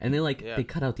 and they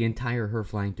cut out the entire her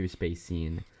flying through space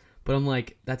scene. But I'm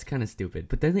like, that's kind of stupid.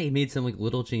 But then they made some like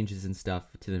little changes and stuff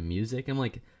to the music. I'm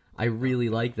like, I really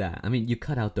like that. I mean, you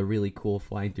cut out the really cool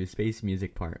flying through space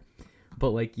music part, but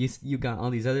like you got all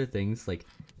these other things. Like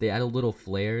they added little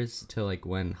flares to like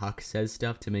when Huck says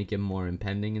stuff to make him more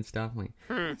impending and stuff. I'm like,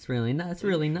 that's really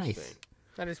nice.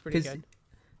 That is pretty good.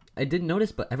 I didn't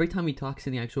notice, but every time he talks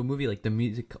in the actual movie, like the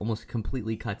music almost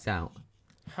completely cuts out.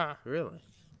 Huh? Really?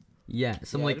 Yeah,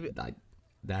 so I'm like,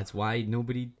 that's why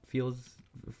nobody feels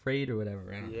afraid or whatever.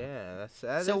 Right? Yeah,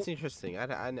 that's interesting.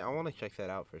 I want to check that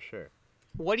out for sure.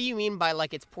 What do you mean by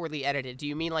like it's poorly edited? Do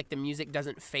you mean like the music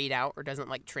doesn't fade out or doesn't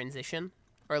like transition,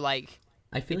 or like?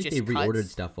 I feel like just they reordered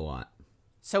cuts? stuff a lot.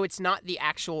 So it's not the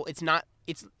actual. It's not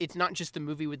just the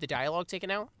movie with the dialogue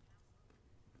taken out.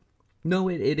 No,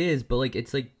 it is, but like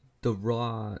it's like the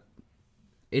raw.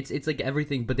 It's like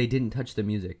everything, but they didn't touch the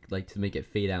music like to make it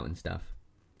fade out and stuff.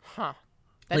 Huh.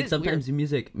 That like is sometimes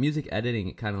weird. music editing,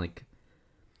 it kind of like.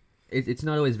 It's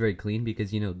not always very clean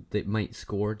because they might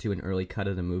score to an early cut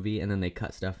of the movie and then they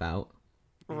cut stuff out.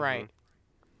 Right.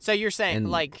 So you're saying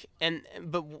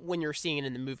but when you're seeing it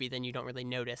in the movie, then you don't really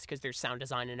notice because there's sound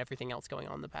design and everything else going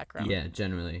on in the background. Yeah,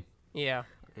 generally. Yeah.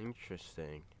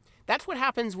 Interesting. That's what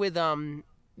happens with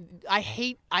I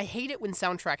hate it when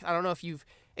soundtracks. I don't know if you've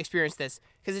experienced this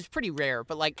because it's pretty rare,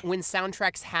 but like when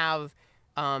soundtracks have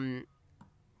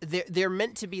they're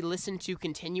meant to be listened to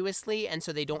continuously, and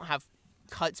so they don't have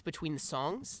cuts between the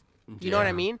songs. You know what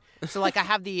I mean? So like I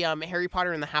have the Harry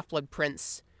Potter and the Half-Blood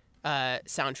Prince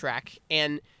soundtrack,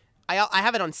 and I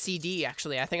have it on CD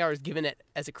actually. I think I was given it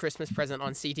as a Christmas present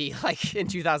on CD like in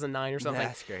 2009 or something.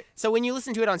 That's great. So when you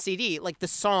listen to it on CD, like the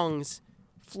songs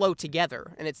flow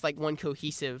together and it's like one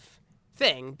cohesive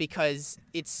thing because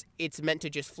it's meant to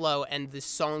just flow, and the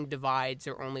song divides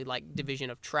are only like division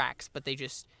of tracks, but they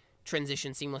just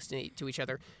transition seamlessly to each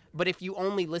other. But if you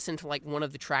only listen to like one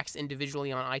of the tracks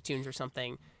individually on iTunes or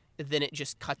something, then it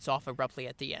just cuts off abruptly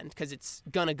at the end because it's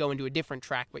gonna go into a different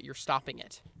track, but you're stopping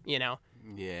it,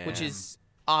 Yeah. Which is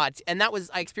odd. And I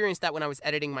experienced that when I was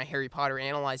editing my Harry Potter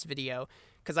Analyzed video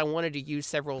because I wanted to use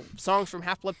several songs from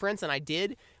Half-Blood Prince, and I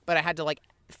did, but I had to like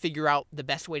figure out the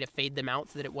best way to fade them out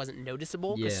so that it wasn't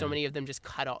noticeable because so many of them just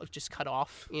cut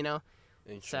off,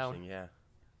 Interesting, so, yeah.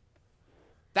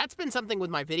 That's been something with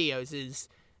my videos is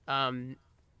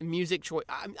music choice.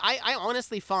 I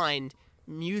honestly find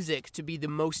music to be the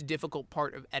most difficult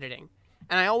part of editing,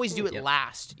 and I always do it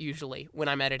last usually when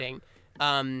I'm editing,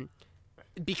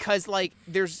 because like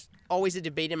there's always a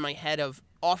debate in my head of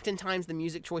oftentimes the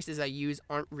music choices I use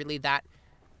aren't really that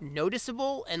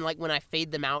noticeable, and like when I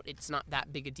fade them out it's not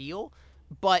that big a deal,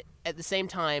 but at the same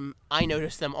time I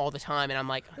notice them all the time, and I'm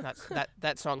like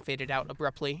that song faded out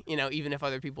abruptly, even if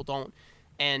other people don't.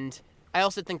 And I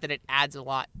also think that it adds a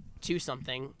lot to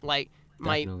something. Like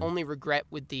my only regret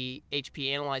with the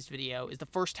HP Analyzed video is the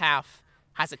first half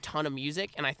has a ton of music,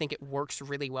 and I think it works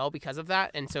really well because of that,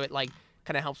 and so it like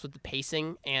kind of helps with the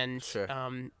pacing and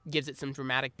gives it some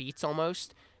dramatic beats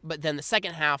almost. But then the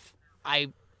second half,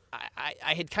 I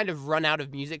had kind of run out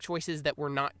of music choices that were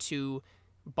not too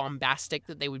bombastic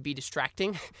that they would be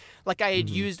distracting. Like I had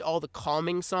used all the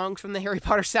calming songs from the Harry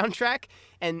Potter soundtrack,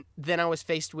 and then I was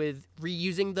faced with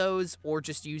reusing those or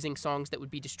just using songs that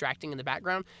would be distracting in the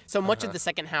background. So much of the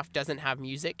second half doesn't have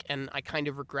music, and I kind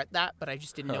of regret that, but I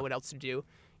just didn't know what else to do,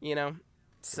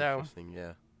 So Interesting,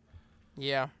 yeah.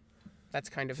 Yeah. That's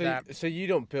kind of that. So you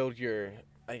don't build your,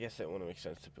 I guess that wouldn't make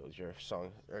sense to build your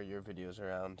songs or your videos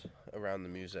around the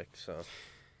music, so.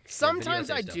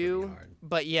 Sometimes I do,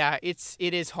 but yeah, it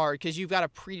is hard because you've got a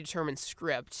predetermined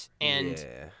script, and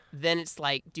then it's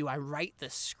like, do I write the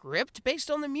script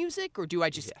based on the music, or do I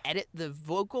just edit the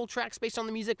vocal tracks based on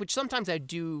the music? Which sometimes I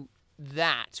do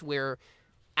that, where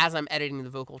as I'm editing the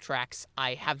vocal tracks,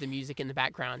 I have the music in the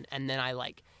background, and then I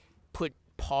like put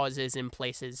pauses in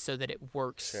places so that it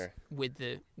works with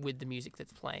the music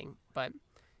that's playing. But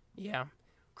yeah,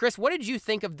 Chris, what did you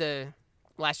think of the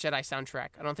Last Jedi soundtrack?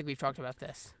 I don't think we've talked about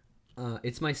this.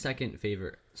 It's my second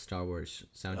favorite Star Wars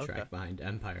soundtrack behind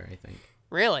Empire, I think.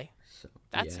 Really? So,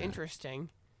 that's interesting.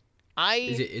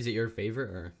 Is it your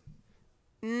favorite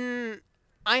or?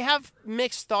 I have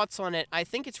mixed thoughts on it. I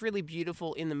think it's really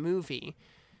beautiful in the movie,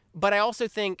 but I also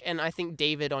think, and I think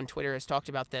David on Twitter has talked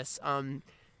about this,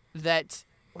 that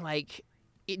like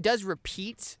it does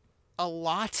repeat a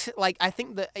lot. Like I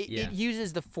think that it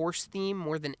uses the Force theme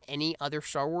more than any other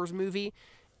Star Wars movie,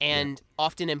 and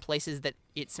often in places that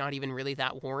it's not even really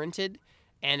that warranted,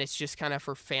 and it's just kind of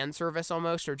for fan service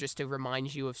almost, or just to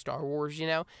remind you of Star Wars,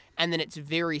 and then it's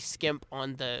very skimp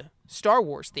on the Star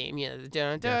Wars theme,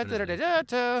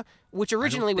 which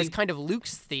originally was kind of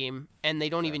Luke's theme, and they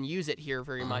don't even use it here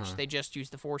very much. They just use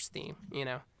the Force theme,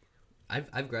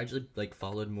 I've gradually like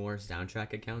followed more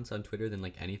soundtrack accounts on Twitter than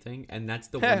like anything, and that's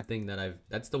the one thing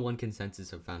that's the one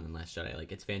consensus I've found in Last Jedi.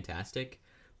 Like it's fantastic,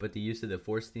 but the use of the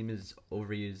Force theme is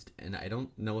overused, and I don't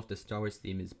know if the Star Wars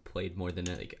theme is played more than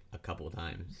like a couple of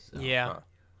times. So.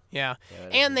 Yeah,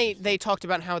 and they talked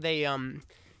about how they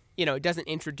it doesn't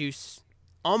introduce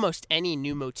almost any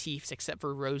new motifs except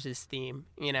for Rose's theme.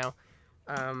 And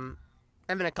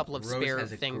then a couple of Rose spare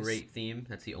has a things. great theme.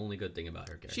 That's the only good thing about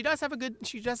her character. She does have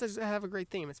a great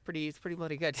theme. It's pretty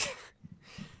bloody good.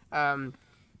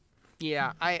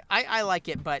 Yeah, I like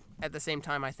it, but at the same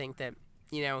time, I think that,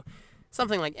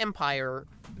 something like Empire,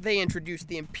 they introduced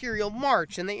the Imperial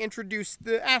March, and they introduced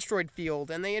the asteroid field,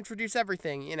 and they introduce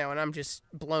everything, and I'm just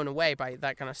blown away by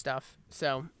that kind of stuff.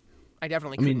 So I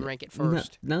definitely couldn't rank it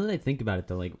first. Now that I think about it,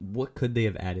 though, like, what could they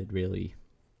have added, really?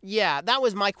 Yeah, that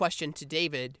was my question to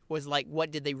David, was, like, what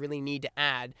did they really need to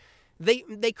add? They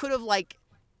could have, like,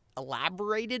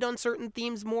 elaborated on certain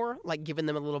themes more, like, given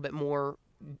them a little bit more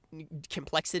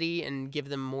complexity and give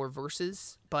them more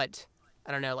verses, but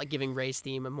I don't know, like giving Rey's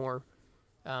theme a more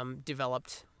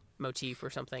developed motif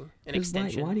or something, an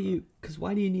extension. Why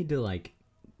do you need to like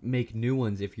make new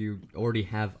ones if you already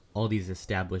have all these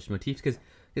established motifs? Because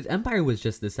Empire was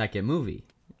just the second movie,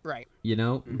 right?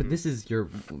 But this is your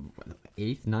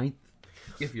 8th, 9th.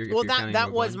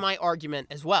 That was my argument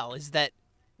as well. Is that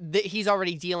he's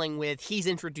already dealing with. He's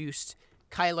introduced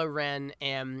Kylo Ren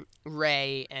and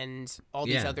Rey and all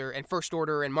these other, and First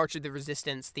Order and March of the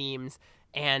Resistance themes,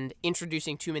 and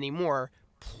introducing too many more,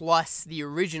 plus the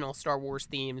original Star Wars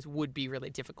themes would be really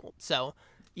difficult. So,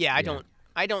 I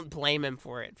don't blame him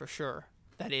for it, for sure.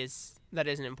 That is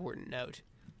an important note.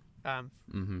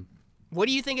 What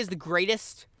do you think is the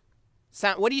greatest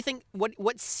sound? What do you think?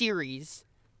 What series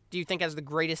do you think has the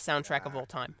greatest soundtrack of all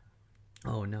time?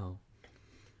 Oh no,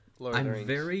 Lord of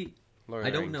the Rings. I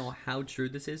don't know how true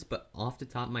this is, but off the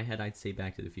top of my head, I'd say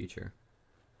Back to the Future.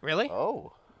 Really?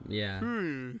 Oh. Yeah.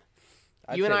 You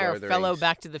and I are fellow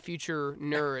Back to the Future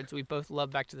nerds. We both love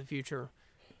Back to the Future.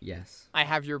 Yes. I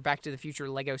have your Back to the Future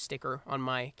Lego sticker on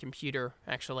my computer,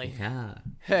 actually. Yeah.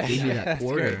 Gave you that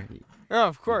quarter. Oh,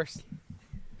 of course.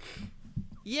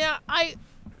 Yeah, the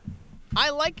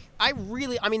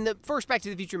first Back to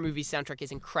the Future movie soundtrack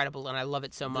is incredible, and I love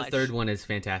it so much. The third one is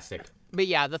fantastic. But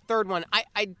yeah, the third one,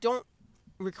 I don't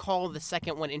recall the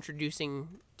second one introducing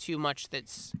too much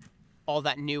that's all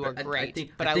that new or great.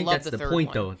 I think love that's the the third point,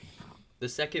 one. Though. The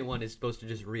second one is supposed to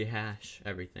just rehash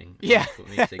everything. Yeah. That's what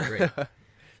makes it great.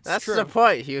 That's true. the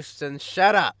point, Houston.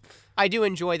 Shut up. I do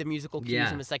enjoy the musical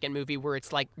cues in the second movie where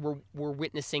it's like we're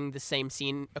witnessing the same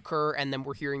scene occur and then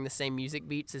we're hearing the same music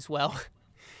beats as well.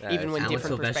 Even when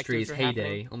different perspectives are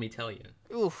happening. Let me tell you.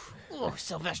 Oof. Oh,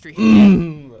 Silvestri's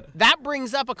heyday. That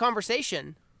brings up a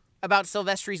conversation about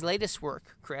Silvestri's latest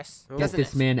work, Chris. Get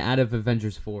this man out of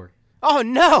Avengers 4. Oh,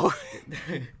 no.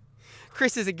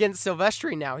 Chris is against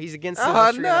Silvestri now. He's against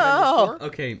Silvestri on Avengers 4.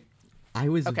 Okay. I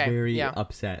was very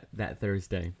upset that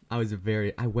Thursday. I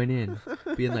went in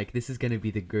being like, this is going to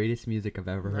be the greatest music I've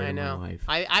ever heard in my life.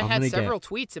 I had several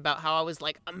tweets about how I was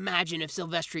like, imagine if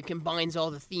Silvestri combines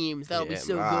all the themes. That'll be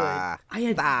so good. I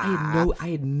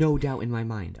had no doubt in my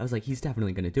mind. I was like, he's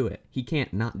definitely going to do it. He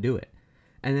can't not do it.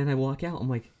 And then I walk out, I'm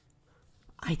like,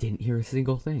 I didn't hear a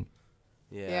single thing.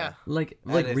 Yeah. Like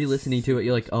re-listening to it,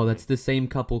 you're like, oh, that's the same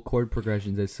couple chord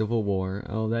progressions as Civil War.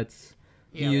 Oh, that's...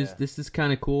 This is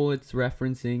kind of cool. It's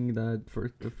referencing the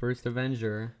first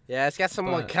Avenger. Yeah, it's got some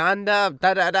Wakanda.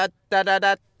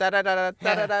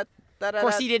 Of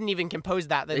course, he didn't even compose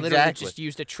that. They literally just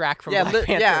used a track from Black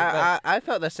Panther. Yeah, I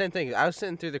felt the same thing. I was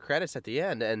sitting through the credits at the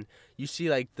end, and you see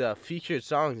like the featured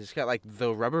songs. It's got like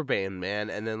the Rubber Band Man,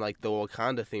 and then like the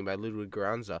Wakanda theme by Ludwig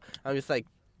Göransson. I'm just like,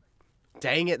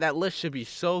 dang it, that list should be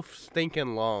so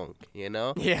stinking long, you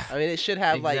know? Yeah. I mean, it should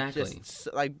have like just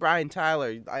like Brian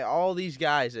Tyler, all these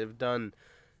guys have done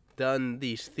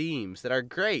these themes that are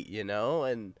great, you know?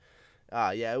 And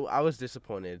I was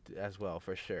disappointed as well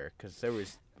for sure because there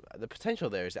was the potential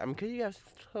there. Because you have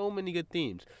so many good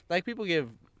themes. Like people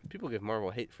give Marvel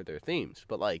hate for their themes,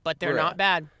 but they're not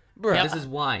bad. Bruh, This is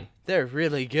why. They're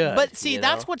really good. But see,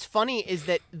 that's what's funny is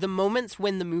that the moments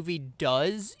when the movie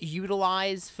does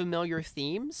utilize familiar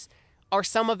themes are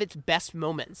some of its best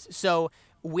moments. So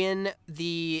when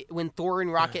Thor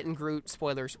and Rocket and Groot,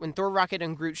 spoilers, when Thor, Rocket,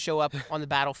 and Groot show up on the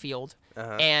battlefield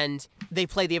and they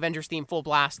play the Avengers theme full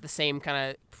blast, the same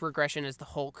kind of progression as the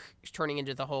Hulk turning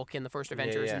into the Hulk in the first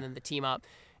Avengers and then the team up.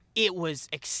 It was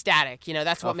ecstatic, you know.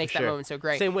 That's what makes that moment so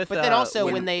great. Same with, but then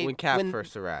also when Cap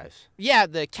first arrives. Yeah,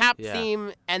 the Cap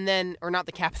theme, and then not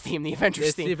the Cap theme, the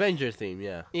Avengers theme. It's the Avengers theme,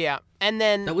 yeah. Yeah, and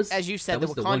then as you said, that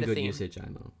was the Wakanda one good theme. usage,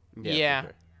 IMO. Yeah,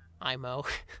 IMO.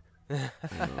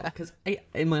 Because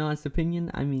in my honest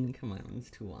opinion, I mean, come on, it's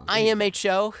too long.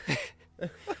 IMHO.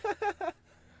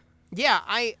 Yeah,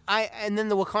 and then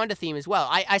the Wakanda theme as well.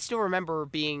 I still remember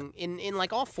being in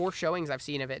like all 4 showings I've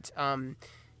seen of it.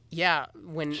 Yeah,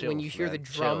 when you hear the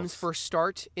drums first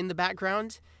start in the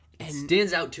background,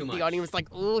 Stands out too much. The audience was like,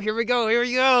 "Oh, here we go,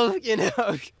 you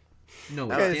know.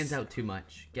 No, it stands out too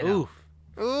much. Get out.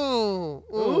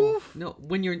 Ooh. No,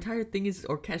 when your entire thing is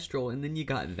orchestral and then you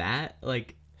got that,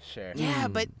 like... Sure. Yeah,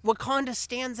 but Wakanda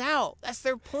stands out. That's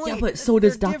their point. Yeah, but so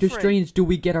does Doctor Strange. Do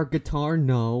we get our guitar?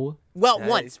 No. Well,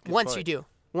 Yeah, once you do.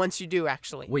 Once you do,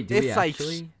 actually. Wait, do we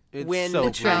actually? When so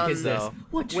What track big, is this? though.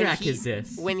 What track is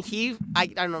this? When he, I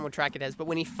don't know what track it is, but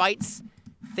when he fights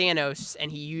Thanos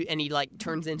and he like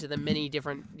turns into the many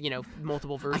different,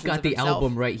 multiple versions. I got of the himself.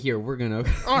 album right here. We're gonna.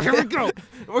 Oh, here we go.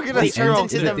 We're gonna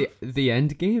turns into them. The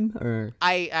end game, or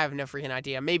I have no freaking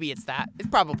idea. Maybe it's that. It's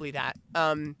probably that.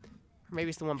 Maybe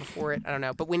it's the one before it. I don't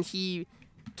know. But when he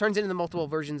turns into the multiple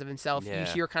versions of himself, you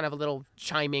hear kind of a little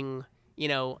chiming. I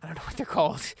don't know what they're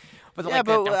called. But Yeah,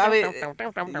 but I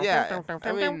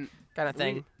mean, kind of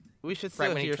thing. We should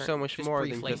still hear so much more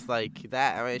than just like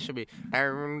that. I mean, it should be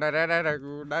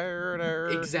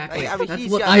exactly. I mean, that's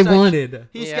what I wanted.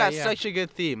 He's got such a good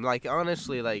theme. Like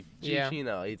honestly, like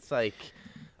it's like.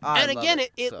 And again,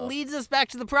 it leads us back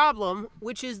to the problem,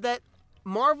 which is that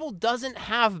Marvel doesn't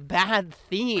have bad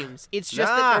themes. It's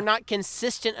just that they're not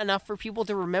consistent enough for people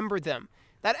to remember them.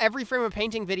 That Every Frame of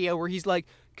Painting video where he's like,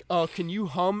 can you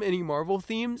hum any Marvel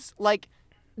themes? Like,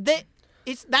 that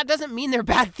doesn't mean they're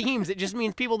bad themes. It just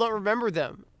means people don't remember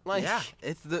them. Like, yeah,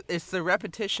 it's the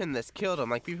repetition that's killed them.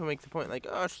 Like, people make the point, like,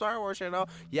 Star Wars,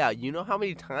 Yeah, you know how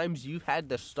many times you've had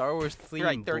the Star Wars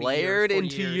theme blared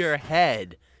into your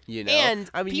head, And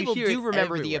I mean, people do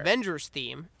remember the everywhere. Avengers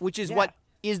theme, which is what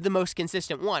is the most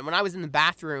consistent one. When I was in the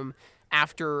bathroom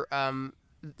after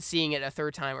seeing it a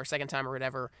third time or second time or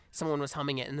whatever, someone was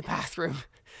humming it in the bathroom.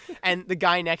 And the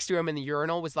guy next to him in the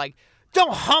urinal was like,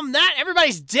 "Don't hum that!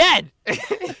 Everybody's dead!"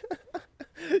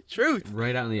 Truth.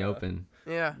 Right out in the open.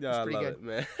 Yeah, No, it's I pretty love good. it,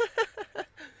 man.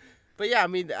 But yeah, I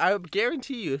mean, I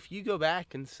guarantee you, if you go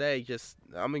back and say,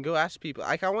 go ask people.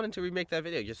 Like, I wanted to remake that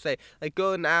video. Just say, like,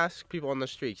 go and ask people on the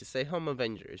street. Just say, hum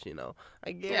Avengers, I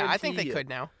guarantee Yeah, I think they could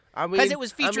now. I mean, Because it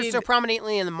was featured so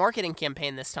prominently in the marketing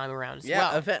campaign this time around as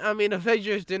well. Yeah, I mean,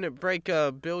 Avengers didn't break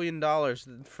 $1 billion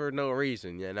for no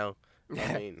reason, I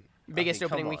mean, Biggest come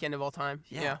opening on. weekend of all time.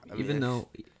 Yeah. I mean,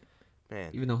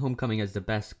 Even though Homecoming has the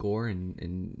best score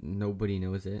and nobody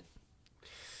knows it.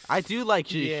 I do like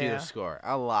Giacchino's score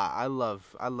a lot. I love,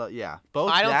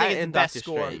 both I don't that think it's the and best Doctor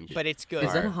score, Strange. but it's good.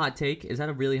 Is that a hot take? Is that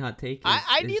a really hot take?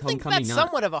 I do think that's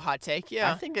somewhat of a hot take,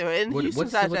 yeah. I think in What-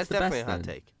 Houston's what's the that's definitely a best hot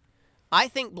then? take. I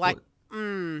think Black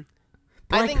Panther?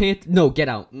 No, get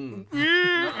out.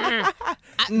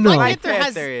 No. Black Panther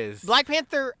Panther is. Black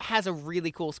Panther has a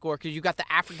really cool score because you got the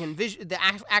African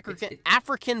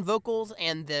vocals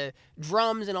and the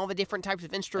drums and all the different types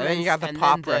of instruments. And then you got the and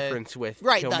pop then reference with the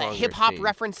Killmonger's hip hop theme.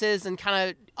 references and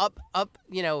kind of up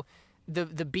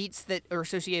the beats that are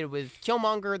associated with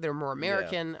Killmonger. They're more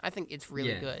American. I think it's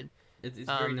really good. It's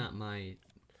very not my.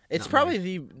 It's not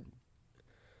probably my,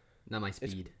 not my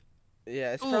speed.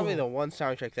 it's probably the one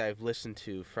soundtrack that I've listened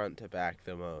to front to back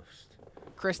the most.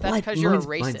 Chris, that's because you're a mine's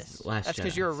racist. Last That's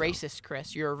because Jedi, you're a so. racist,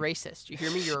 Chris. You're a racist. You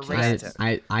hear me? You're a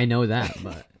racist. I know that,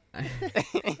 but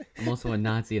I'm also a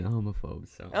Nazi and a homophobe.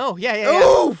 So. Oh yeah.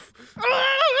 Oof!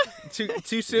 Too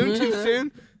soon? Too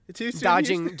soon? Too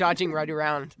soon? Dodging right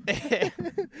around.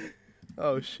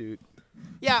 Oh shoot!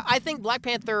 Yeah, I think Black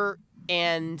Panther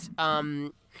and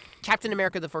Captain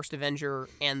America: The First Avenger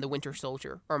and The Winter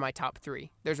Soldier are my top 3.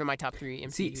 Those are my top 3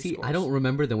 MCU See, scores. I don't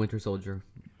remember the Winter Soldier.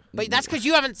 But that's because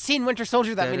you haven't seen Winter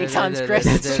Soldier that many times, Chris.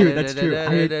 That's true. I've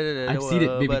seen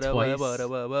it maybe twice.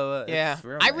 Yeah,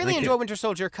 I really enjoy Winter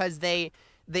Soldier because they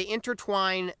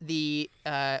intertwine the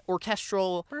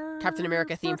orchestral Captain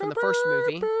America theme from the first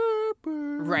movie.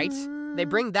 Right. They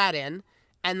bring that in,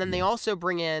 and then they also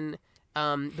bring in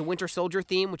the Winter Soldier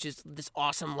theme, which is this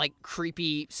awesome, like,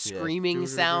 creepy screaming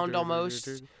sound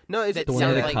almost. No, is it The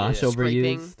one that Akash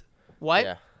overused? What?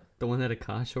 Yeah. The one that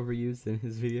Akash overused in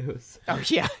his videos. Oh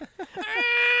yeah.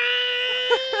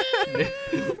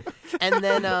 And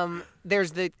then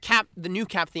there's the new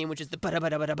Cap theme, which is the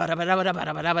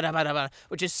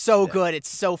which is so good. It's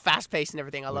so fast paced and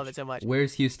everything. I love it so much.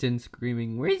 Where's Houston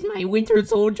screaming, "Where's my Winter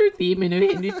Soldier theme in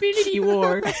Infinity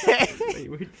War?"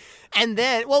 And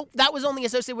then, well, that was only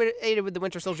associated with the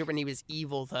Winter Soldier when he was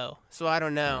evil, though. So I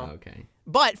don't know. Oh, okay.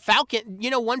 But Falcon,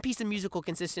 one piece of musical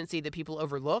consistency that people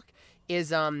overlook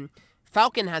is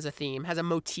Falcon has a theme, has a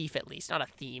motif at least, not a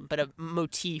theme, but a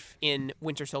motif in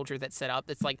Winter Soldier that's set up.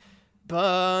 That's like,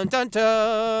 dun dun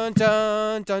dun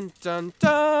dun dun dun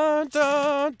dun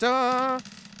dun dun.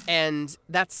 And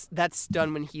that's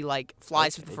done when he like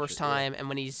flies for the first time and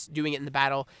when he's doing it in the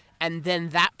battle. And then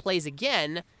that plays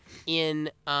again in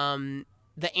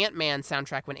the Ant-Man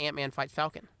soundtrack when Ant-Man fights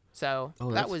Falcon. So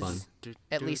Oh, that that's was fun.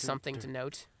 at least something to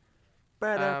note.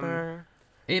 Ba-da-ba.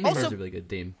 Ant-Man Also- has a really good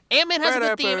theme. Ant-Man has a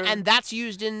good theme, Ba-da-ba. and that's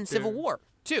used in Civil War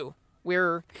too,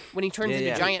 where when he turns into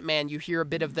Yeah. Giant Man, you hear a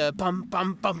bit of the bum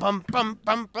bum bum bum bum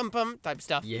bum bum bum type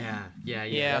stuff. Yeah.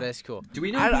 Yeah. That is cool. Do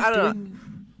we know I who's don't know. doing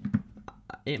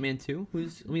Ant-Man 2?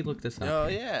 Let me look this up. Oh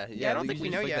here. yeah. Yeah, I don't think we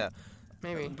just know like yet. that.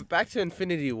 Maybe. But back to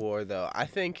Infinity War though. I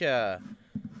think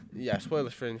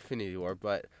spoilers for Infinity War,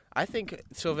 but I think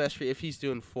Sylvester, if he's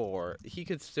doing 4, he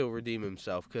could still redeem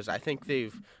himself because I think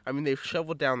they've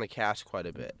shoveled down the cast quite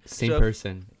a bit. Same So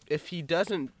person. If he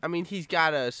doesn't, I mean, he's got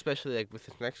to, especially like with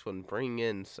this next one, bring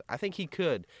in. I think he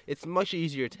could. It's a much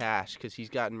easier task because he's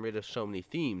gotten rid of so many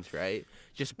themes, right?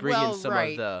 Just bring in some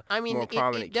of the more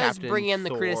prominent it does Captain bring in the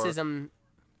Thor. criticism.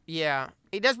 Yeah,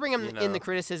 it does bring in You the know.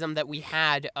 criticism that we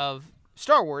had of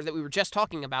Star Wars that we were just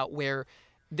talking about, where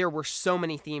there were so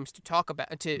many themes to talk about,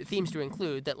 themes to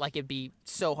include that like it'd be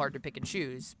so hard to pick and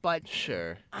choose. But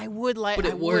Sure. I would like. But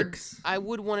it works. I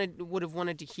would have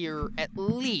wanted to hear at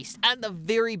least, at the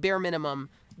very bare minimum,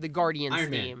 the Guardians Iron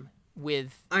Man. theme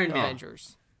with Iron Man.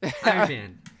 Avengers. Iron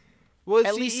Man. At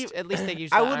Well, see, least they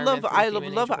used. I the would Iron love, Man I theme would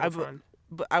in love, Age of I Ultron.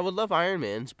 but I would love Iron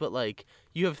Man's, but like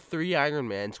you have 3 Iron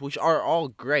Mans, which are all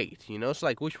great, you know. So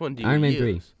like, which one do you Iron Man use?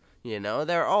 3. You know,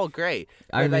 they're all great.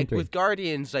 Iron But Man like 3. with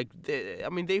Guardians, like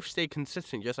they've stayed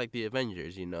consistent, just like the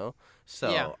Avengers, you know. So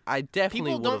Yeah. I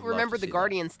definitely People would've don't loved to remember the see that.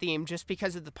 Guardians theme just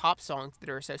because of the pop songs that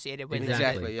are associated with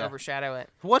Exactly, it. yeah. Overshadow it.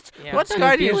 What's Yeah. what's What kind of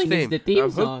Guardians feeling is theme? the theme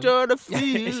I'm hooked on a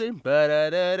feeling.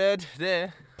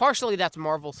 Ba-da-da-da-da. Partially, that's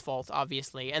Marvel's fault,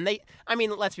 obviously, and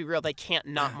let's be real, they can't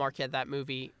not market that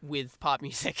movie with pop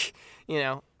music, you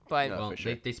know. But No. Well, for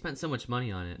sure. they spent so much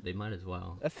money on it. They might as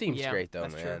well. That theme's Yeah, great though,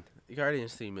 that's man. true. The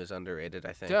Guardians theme is underrated,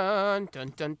 I think. dun dun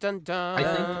dun dun dun.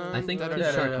 I think the dun,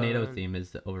 dun, dun, Sharknado dun. theme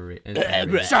is overrated.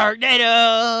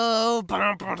 Sharknado.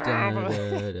 Bum, bum,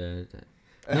 bum.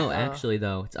 No, actually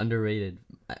though, it's underrated.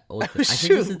 I think this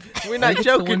Shoot, is- we're I not think it's the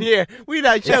joking one- here. We're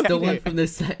not It's the joking one here. from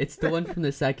the it's the one from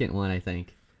the second one, I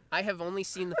think. I have only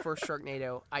seen the first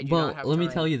Sharknado. I do Well, not have let me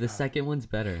time. tell you, the second one's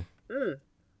better.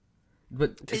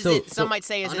 But Is so, it, so some might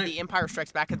say, is it uni- the Empire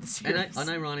Strikes Back of the and series?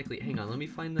 unironically, hang on, let me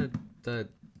find the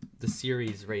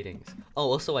series ratings.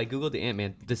 Oh, also I googled the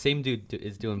Ant-Man. The same dude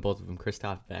is doing both of them,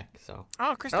 Christoph Beck. So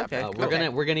Oh, Christoph. Okay, Beck.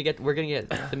 we're gonna get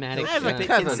thematic. He'll keep it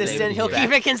Kevin, consistent. David, He'll back.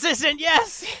 keep it consistent.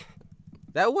 Yes.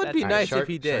 That would be That's- nice Alright, if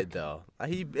he did, though.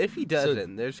 If he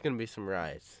doesn't, there's gonna be some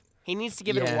riots. He needs to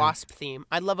give it a Yeah. wasp theme.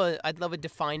 I'd love a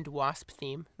defined wasp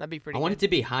theme. That'd be pretty. I want it good. to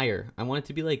be higher. I want it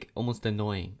to be like almost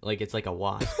annoying. Like it's like a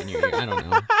wasp in your ear. I don't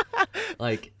know.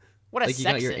 Like What a like you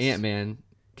got your sexist. Ant-Man,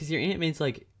 because your Ant-Man's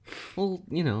like, well,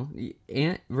 you know,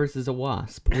 ant versus a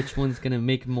wasp. Which one's gonna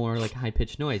make more like high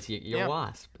pitched noise? Your Yeah.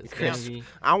 wasp. It's gonna Crisp. be.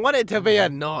 I want it to be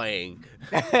annoying.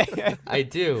 I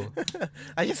do.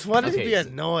 I just want it to Okay, be so-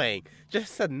 annoying.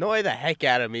 Just annoy the heck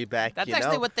out of me back. That's you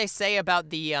actually know? what they say about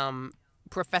the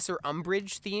Professor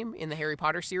Umbridge theme in the Harry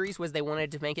Potter series. Was they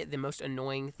wanted to make it the most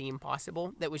annoying theme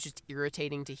possible. That was just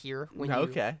irritating to hear when you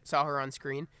Okay. saw her on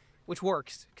screen, which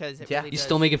works because it Yeah. really You does.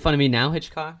 still making fun of me now,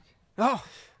 Hitchcock? Oh,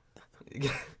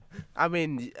 I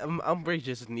mean, Umbridge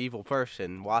is an evil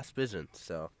person. Wasp isn't.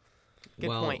 So. Good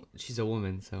well, point. she's a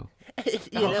woman, so.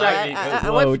 You know, right. I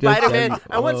Whoa, want just Spider-Man. saying.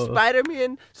 I want Whoa.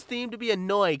 Spider-Man's theme to be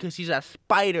annoying because he's a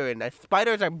spider, and the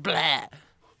spiders are blah.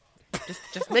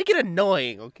 Just make it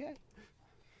annoying, okay?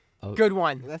 good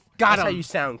one. That's Got how him. you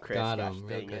sound, Chris. Got Gosh him.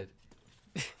 Real dang good.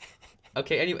 it.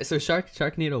 Okay, anyway, so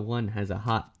Sharknado 1 has a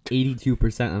hot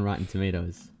 82% on Rotten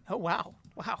Tomatoes. Oh wow,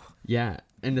 wow. Yeah,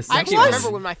 and the I second actually one. remember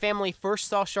when my family first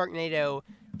saw Sharknado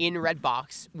in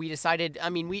Redbox. We decided. I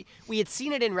mean, we had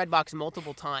seen it in Redbox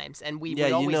multiple times, and we Yeah, would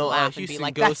you always know, laugh and Houston be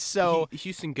like, goes, "That's so."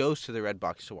 Houston goes to the Red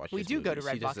Box to watch. We his do go to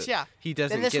movies. He Redbox, doesn't- yeah. He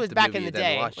doesn't. And this get was the back movie in the and then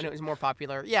day watch when it. it was more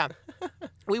popular. Yeah,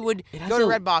 we would It has go to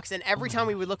a- Redbox, and every time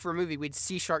we would look for a movie, we'd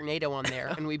see Sharknado on there,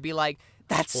 and we'd be like,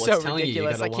 "That's Well, so it's telling you, you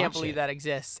ridiculous! I gotta can't watch believe it." that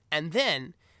exists." And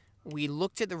then we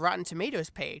looked at the Rotten Tomatoes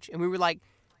page, and we were like,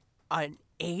 "An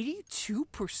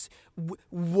 82%?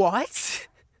 What?"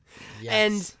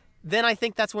 And then I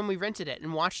think that's when we rented it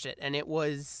and watched it, and it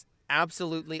was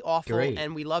absolutely awful, Great.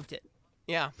 and we loved it.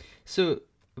 Yeah. So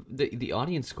the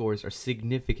audience scores are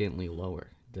significantly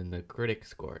lower than the critic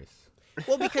scores.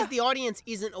 Well, because the audience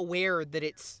isn't aware that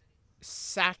it's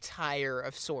satire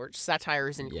of sorts. Satire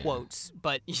is in Yeah. quotes,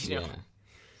 but you know.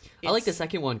 I like the it's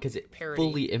second one because it parody.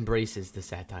 fully embraces the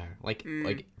satire, like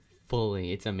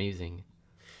fully. It's amazing.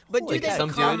 But do Like they some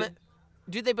become? dude-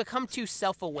 Do they become too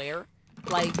self-aware?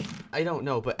 Like, I don't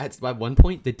know, but at one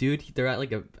point, the dude they're at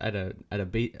like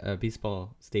a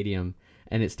baseball stadium,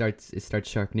 and it starts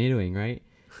Sharknadoing, right?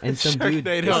 And some dude,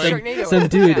 Sharknado.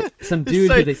 some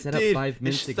dude who they set up 5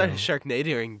 minutes ago.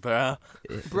 Sharknadoing, bro.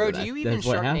 Bro, do you even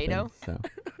Sharknado? Happened,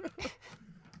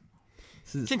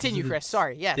 so. Continue, Chris.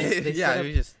 Sorry. Yes.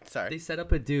 They set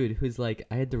up a dude who's like,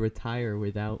 I had to retire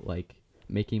without like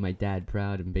making my dad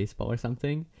proud in baseball or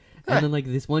something. And then like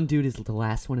this one dude is the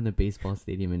last one in the baseball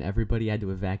stadium, and everybody had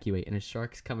to evacuate. And a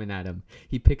shark's coming at him.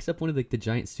 He picks up one of like the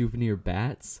giant souvenir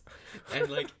bats, and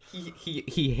like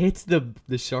he hits the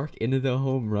shark into the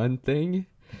home run thing,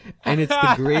 and it's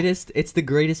the greatest. It's the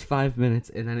greatest 5 minutes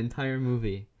in that entire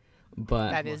movie.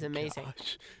 But that is amazing.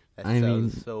 Gosh. That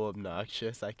sounds so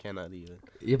obnoxious. I cannot even.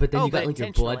 Yeah, but then you got like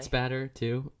your blood spatter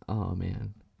too. Oh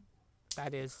man.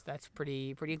 That's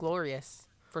pretty glorious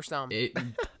for some.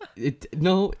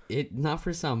 Not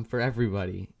for some, for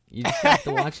everybody. You just have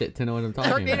to watch it to know what I'm talking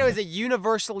about. Sharknado is a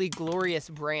universally glorious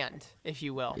brand, if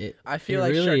you will. I feel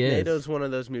like really Sharknado is one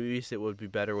of those movies that would be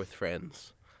better with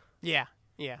friends. Yeah.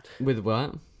 With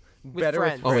what? Better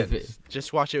with friends.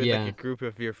 Just watch it with like a group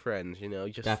of your friends,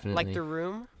 just definitely. Like The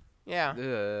Room. Yeah.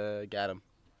 Got him.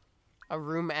 A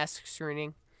Room-esque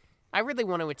screening. I really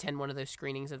want to attend one of those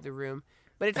screenings of The Room,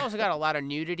 but it's also got a lot of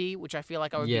nudity, which I feel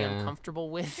like I would be uncomfortable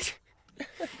with,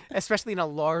 especially in a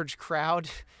large crowd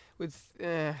with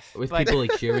people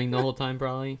like cheering the whole time,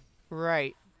 probably.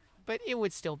 Right, but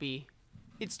it'd still be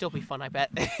fun. I bet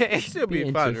it'd still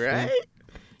be fun, right?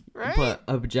 Right. But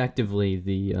objectively,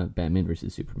 the Batman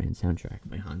vs Superman soundtrack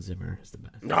by Hans Zimmer is the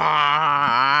best.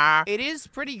 It is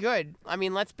pretty good. I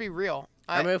mean, let's be real.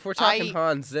 I mean, if we're talking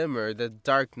Hans Zimmer, the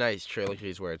Dark Knight trilogy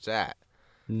is where it's at.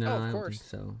 No, of course.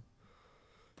 I don't think so.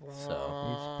 So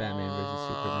it's Batman vs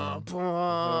Superman.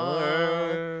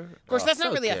 Of course, that's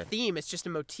not really a theme. It's just a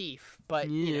motif. But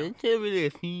it's not really a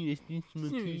theme. It's just a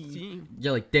motif.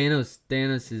 Yeah, like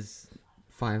Thanos is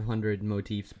 500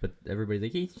 motifs, but everybody's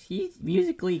like he's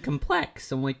musically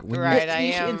complex. I'm like, I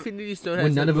am. Infinity Stone has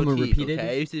when none of them motif, are repeated.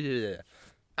 Okay?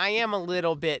 I am a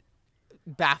little bit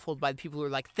baffled by the people who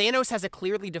are like, Thanos has a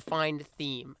clearly defined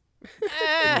theme.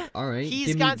 All right,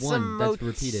 he's got some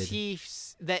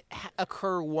motifs that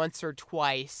occur once or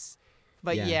twice,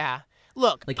 but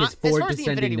look, like his as far as the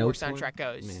descending Infinity War notes soundtrack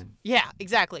goes, man. Yeah,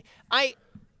 exactly. I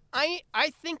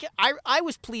think I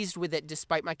was pleased with it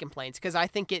despite my complaints, because I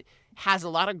think it has a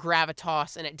lot of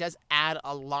gravitas and it does add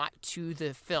a lot to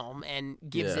the film and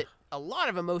gives it a lot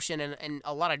of emotion and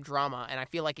a lot of drama, and I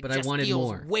feel like it just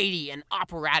feels weighty and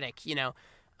operatic,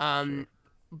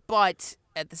 But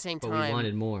at the same time, we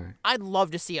wanted more. I'd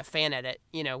love to see a fan edit,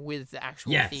 with the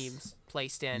actual themes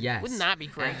placed in. Yes. Wouldn't that be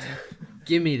great?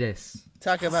 Give me this.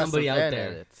 Talk about somebody some out fan there.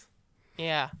 edits.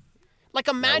 Yeah. Like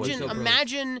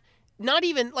imagine not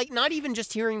even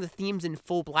just hearing the themes in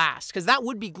full blast, because that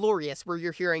would be glorious, where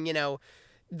you're hearing,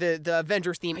 the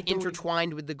Avengers theme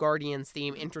intertwined with the Guardians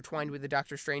theme, intertwined with the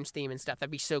Doctor Strange theme and stuff.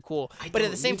 That'd be so cool. But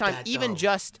at the same time, even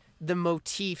just the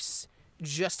motifs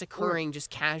just occurring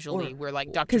just casually, where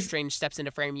like Doctor Strange steps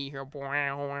into frame, you hear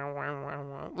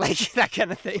like that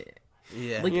kind of thing.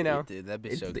 Yeah, like, dude, that'd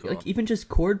be so cool. Like even just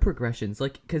chord progressions,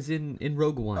 like because in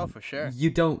Rogue One, for sure, you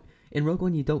don't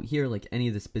hear like any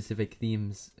of the specific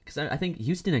themes. Because I think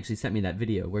Houston actually sent me that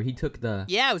video where he took the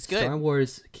it was good Star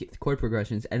Wars chord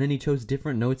progressions and then he chose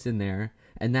different notes in there,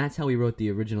 and that's how he wrote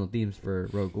the original themes for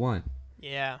Rogue One.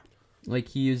 Yeah. Like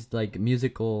he used like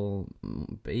musical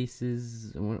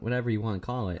basses, whatever you want to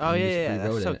call it. Oh yeah,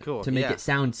 that's so cool. To make it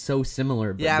sound so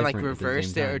similar. But like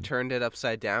reversed it or turned it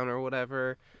upside down or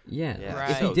whatever. Yeah, right.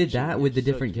 If he did that with the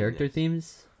different character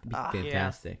themes, it'd be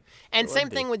fantastic. Yeah. And same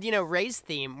thing with Rey's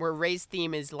theme, where Rey's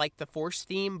theme is like the Force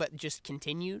theme, but just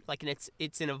continued, like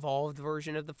it's an evolved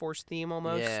version of the Force theme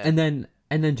almost. Yeah. And then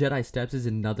Jedi Steps is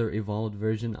another evolved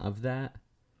version of that.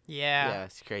 Yeah,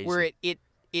 it's crazy. Where it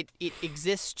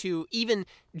exists to, even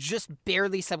just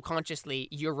barely subconsciously,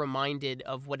 you're reminded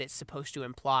of what it's supposed to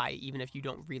imply, even if you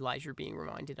don't realize you're being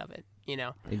reminded of it,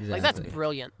 Exactly. Like, that's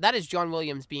brilliant. That is John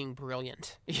Williams being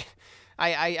brilliant.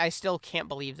 I still can't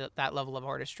believe that level of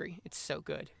artistry. It's so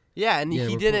good. Yeah, and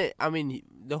he didn't,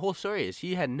 the whole story is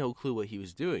he had no clue what he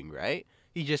was doing, right?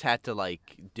 He just had to,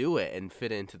 like, do it and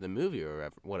fit into the movie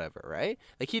or whatever, right?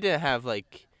 Like, he didn't have,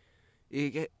 like...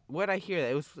 What I hear,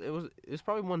 it was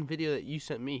probably one video that you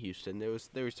sent me, Houston. They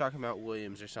were talking about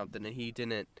Williams or something, and he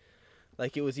didn't,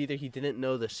 like, it was either he didn't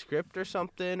know the script or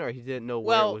something, or he didn't know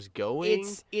where it was going.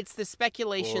 It's the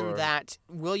speculation that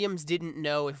Williams didn't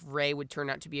know if Rey would turn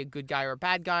out to be a good guy or a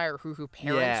bad guy, or who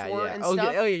parents were and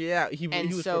stuff. He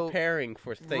was preparing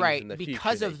for things in the future.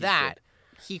 Because of that,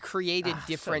 he created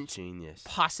different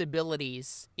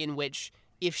possibilities in which,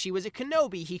 if she was a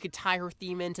Kenobi, he could tie her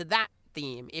theme into that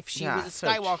theme. If she Yeah, was a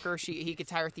Skywalker, he could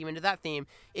tie her theme into that theme.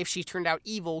 If she turned out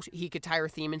evil, he could tie her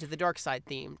theme into the dark side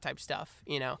theme type stuff.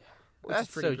 You know, which That's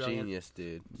is pretty so brilliant. genius,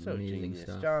 dude. So Amazing genius.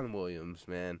 stuff. John Williams,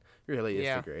 man, really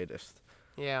is the greatest.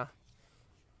 Yeah,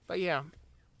 but yeah,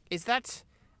 is that?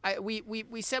 We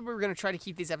said we were gonna try to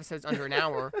keep these episodes under an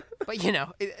hour, but you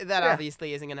know that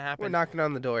obviously isn't gonna happen. We're knocking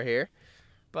on the door here.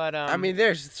 But I mean,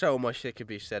 there's so much that could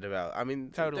be said about. I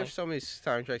mean, Totally. there's so many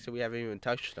soundtracks that we haven't even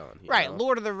touched on. You right, know?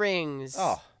 Lord of the Rings.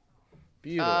 Oh,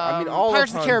 beautiful. I mean, all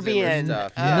Pirates of of the Hans Zimmer's Caribbean.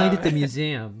 stuff. Night at the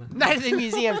Museum. Night at the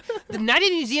Museum. The Night at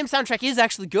the Museum soundtrack is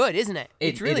actually good, isn't it?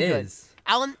 It's really good. Is.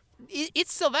 Alan,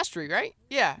 it's Silvestri, right?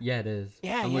 Yeah. Yeah, it is.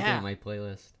 Yeah, I'm looking yeah. at my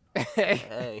playlist.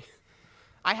 Hey.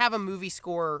 I have a movie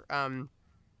score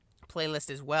playlist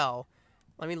as well.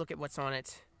 Let me look at what's on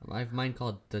it. I have mine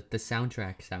called the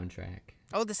soundtrack.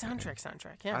 Oh, the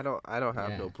soundtrack. Yeah. I don't have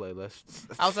Yeah. no playlists.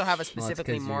 I also have a 'cause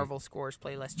specifically you- Marvel scores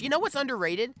playlist. Do you know what's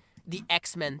underrated? The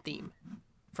X-Men theme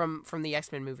from the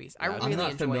X-Men movies. I really I'm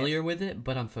not enjoy familiar with it,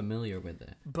 but I'm familiar with it.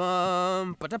 it.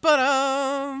 Bum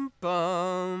ba-da-ba-dum,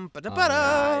 bum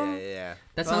ba-da-ba-dum. Yeah.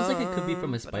 That sounds like it could be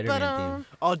from a Spider-Man theme.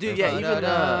 Oh, dude, yeah, even yeah,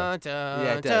 it does.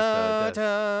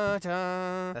 That's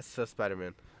That's so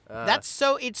Spider-Man.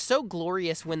 it's so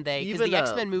glorious when they, because Even, the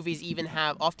X-Men movies even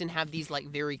often have these like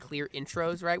very clear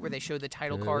intros, right, where they show the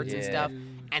title cards and yeah. stuff,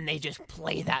 and they just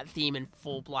play that theme in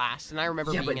full blast. And I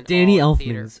remember Yeah, being in but Danny awe in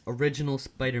theater. Elfman's original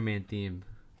Spider-Man theme.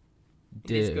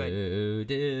 It is good.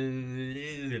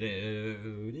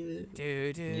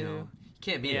 You know, you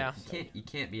can't beat Yeah. it. You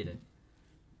can't beat it.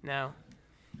 No.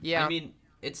 Yeah. I mean,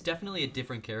 it's definitely a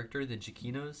different character than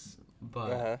Chiquino's,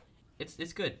 but it's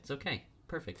good. It's okay.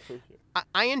 Perfect.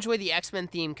 I enjoy the X-Men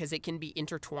theme because it can be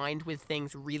intertwined with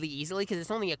things really easily because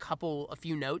it's only a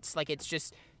few notes. Like it's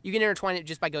just, you can intertwine it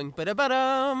just by going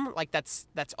ba-da-ba-dum. Like that's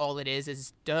all it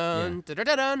is dun,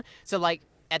 da-da-da-dun. So like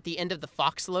at the end of the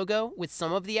Fox logo with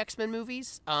some of the X-Men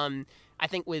movies, I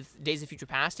think with Days of Future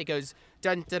Past, it goes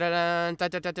dun da da dun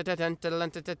dun dun dun dun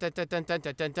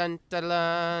dun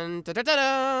dun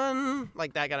dun,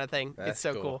 like that kind of thing. It's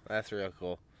so cool. That's real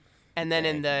cool. And then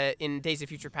in Days of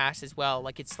Future Past as well,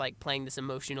 like it's like playing this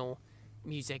emotional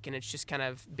music, and it's just kind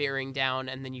of bearing down,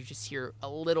 and then you just hear a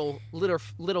little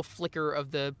flicker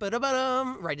of the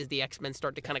ba-da-ba-dum right as the X-Men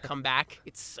start to kind of come back.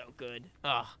 It's so good.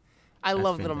 Oh, I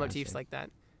love little motifs like that.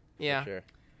 Yeah. For sure.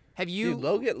 Have you Dude,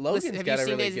 Logan's have got you a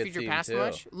seen really Days of good Future theme, Past too.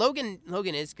 much? Logan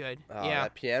is good. Oh, Yeah.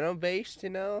 that piano bass, you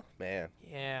know, man.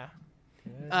 Yeah.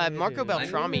 Marco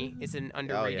Beltrami is an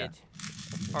underrated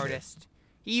artist.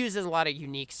 He uses a lot of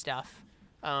unique stuff,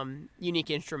 unique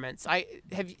instruments.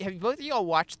 Have both of y'all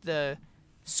watched the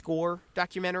Score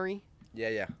documentary?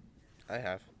 Yeah, I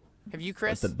have. Have you,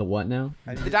 Chris? The what now?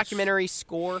 The documentary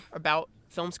Score about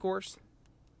film scores?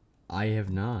 I have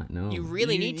not. No. You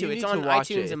really need to. It's on watch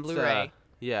iTunes it. and It's, Blu-ray.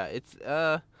 yeah, it's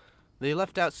they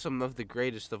left out some of the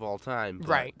greatest of all time. But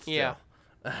Right. still. Yeah.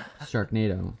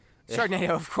 Sharknado. Sharknado,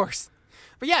 of course.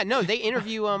 But yeah, no, they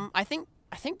interview. I think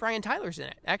Brian Tyler's in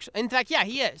it. Actually, in fact, yeah,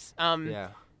 he is. Yeah.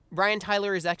 Brian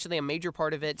Tyler is actually a major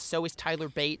part of it. So is Tyler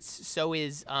Bates. So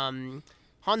is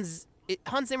Hans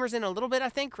Zimmer's in a little bit, I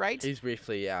think, right? He's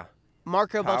briefly, yeah.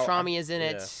 Marco Beltrami is in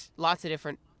it. yeah. Lots of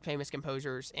different famous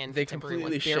composers and They contemporary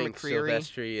completely ones. Bear shanked McCreary.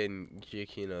 Silvestri and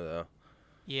Giacchino, though.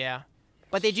 Yeah,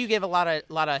 but they do give a lot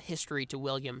of history to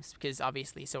Williams because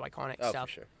obviously so iconic Oh, stuff.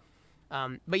 for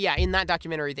sure. But yeah, in that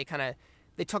documentary, they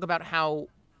talk about how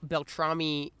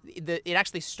Beltrami. It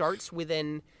actually starts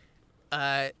within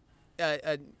a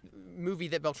movie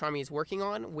that Beltrami is working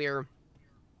on, where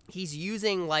he's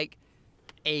using like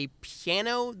a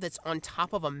piano that's on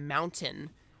top of a mountain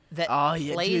that Oh,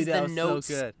 yeah, plays dude, that the was so notes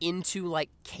good. into like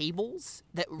cables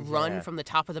that run Yeah. from the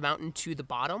top of the mountain to the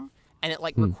bottom, and it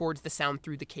like records the sound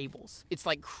through the cables. It's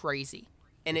like crazy,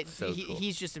 and so cool.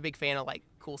 he's just a big fan of like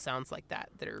cool sounds like that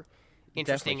are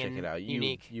interesting Definitely check and it out.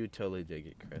 unique. You totally dig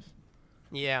it, Chris.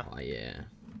 Yeah. Oh yeah.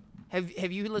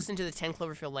 Have you listened to the 10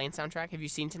 Cloverfield Lane soundtrack? Have you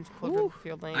seen 10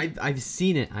 Cloverfield Lane? I've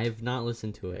seen it. I have not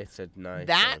listened to it. It's a nice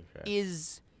That soundtrack.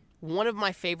 is one of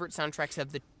my favorite soundtracks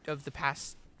of the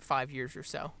past 5 years or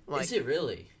so. Like, Is it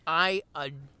really? I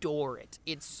adore it.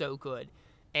 It's so good,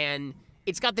 and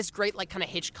it's got this great like kind of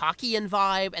Hitchcockian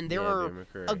vibe, and there Yeah, are Bear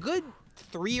McCreary. a good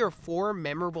 3 or 4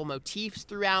 memorable motifs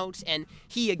throughout. And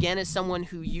he again is someone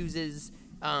who uses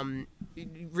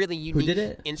really unique did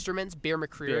it? instruments. Bear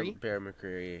McCreary. Bear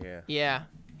McCreary, yeah. Yeah.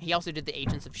 He also did the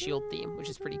Agents of S.H.I.E.L.D. theme, which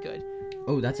is pretty good.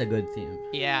 Oh, that's a good theme.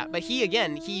 Yeah, but he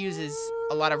uses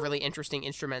a lot of really interesting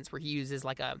instruments where he uses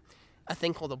like a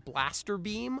thing called a blaster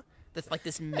beam that's like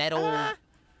this metal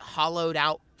hollowed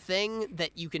out thing that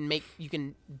you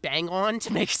can bang on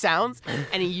to make sounds,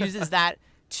 and he uses that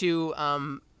to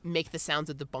make the sounds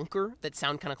of the bunker that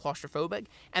sound kind of claustrophobic.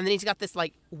 And then he's got this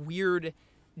like weird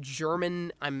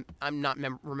German, I'm not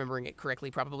remembering it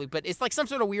correctly probably, but it's like some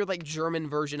sort of weird like German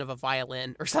version of a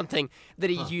violin or something that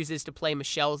he uses to play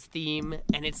Michelle's theme,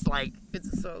 and it's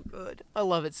so good. I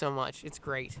love it so much. It's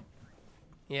great.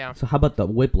 Yeah. So how about the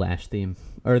Whiplash theme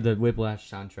or the Whiplash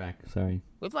soundtrack? Sorry.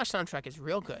 Whiplash soundtrack is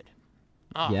real good.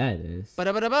 Yeah, it is. Yeah.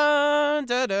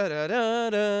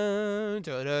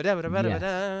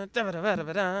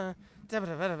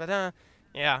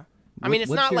 I mean,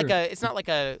 it's not like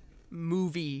a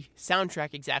movie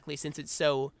soundtrack exactly, since it's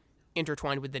so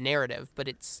intertwined with the narrative, but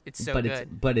it's so good.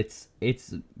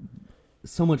 It's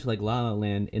so much like La La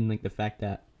Land in like the fact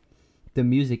that the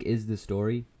music is the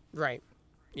story. Right.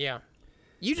 Yeah.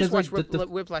 You just watched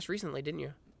Whiplash recently, didn't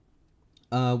you?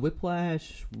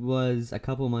 Whiplash was a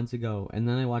couple months ago, and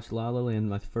then I watched La La Land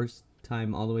my first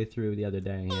time all the way through the other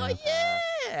day. Yeah. Oh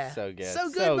yeah. So good. So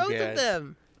good, both of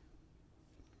them.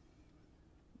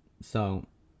 So,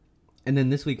 and then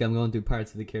this week I'm going through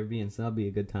Pirates of the Caribbean, so that'll be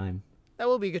a good time. That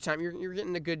will be a good time. You're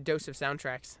getting a good dose of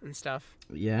soundtracks and stuff.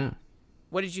 Yeah.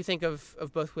 What did you think of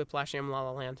both Whiplash and La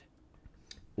La Land?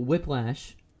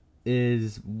 Whiplash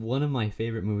is one of my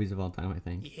favorite movies of all time, I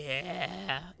think.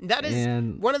 Yeah. That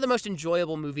is one of the most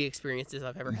enjoyable movie experiences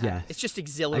I've ever had. Yes. It's just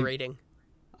exhilarating.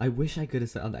 I wish I could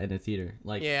have saw that in a theater.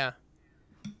 Like, yeah.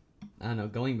 I don't know,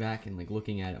 going back and like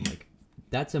looking at it, I'm like,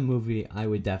 that's a movie I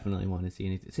would definitely want to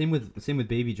see. Same with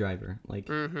Baby Driver. Like,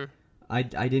 I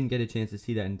didn't get a chance to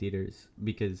see that in theaters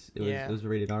because it was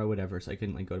rated R or whatever, so I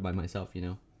couldn't like go by myself, you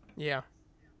know. Yeah.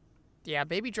 Yeah,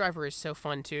 Baby Driver is so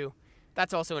fun too.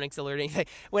 That's also an exhilarating thing.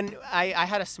 When I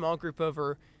had a small group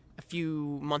over a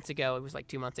few months ago, it was like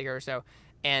 2 months ago or so,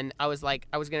 and I was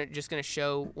gonna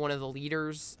show one of the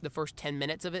leaders the first 10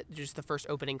 minutes of it, just the first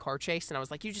opening car chase, and I was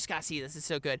like, you just gotta see this, it's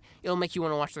so good. It'll make you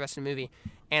want to watch the rest of the movie.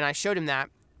 And I showed him that,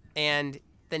 and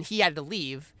then he had to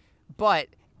leave, but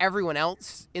everyone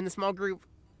else in the small group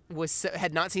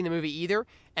had not seen the movie either,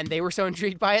 and they were so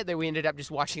intrigued by it that we ended up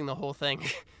just watching the whole thing.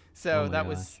 So that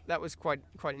was quite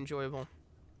enjoyable.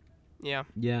 Yeah.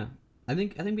 Yeah. I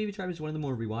think Baby Driver is one of the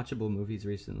more rewatchable movies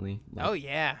recently. Like, oh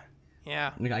yeah.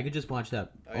 Yeah. Like I could just watch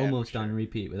that almost on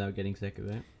repeat without getting sick of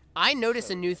it. I notice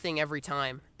a new thing every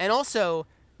time. And also,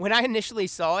 when I initially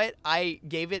saw it, I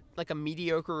gave it like a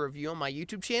mediocre review on my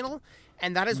YouTube channel,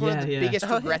 and that is one of the biggest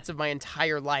regrets of my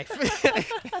entire life.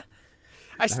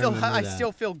 I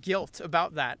still feel guilt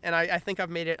about that, and I think I've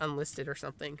made it unlisted or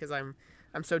something because I'm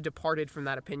so departed from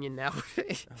that opinion now. Oh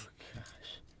gosh.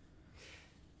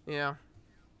 Yeah.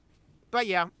 But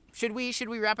yeah, should we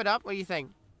wrap it up? What do you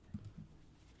think?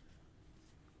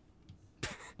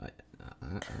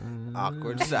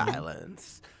 Awkward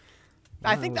silence.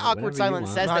 I think the awkward silence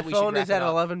says that we should wrap it up. My phone is at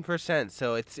 11%,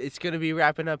 so it's gonna be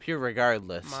wrapping up here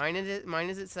regardless. Mine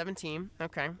is at 17.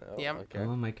 Okay. Oh, yeah. Okay. I'm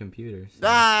on my computer. So.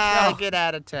 Get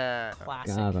out of town.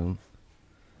 Classic. Got him.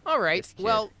 All right.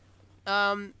 Well,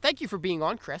 thank you for being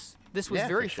on, Chris. This was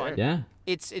very fun. Sure. Yeah.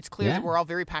 It's clear that we're all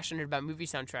very passionate about movie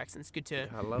soundtracks, and it's good to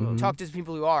talk to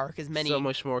people who are, because many so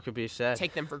much more could be said.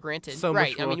 Take them for granted. So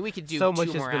right. Much more, I mean, we could do so 2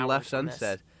 much more has been hours left on this.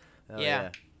 unsaid. Oh,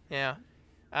 yeah.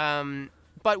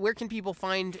 But where can people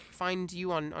find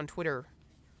you on Twitter?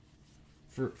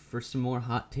 For some more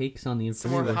hot takes on the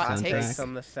Infinity more War hot soundtrack. takes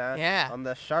on the on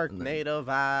the Sharknado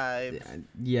vibe.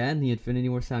 Yeah, and the Infinity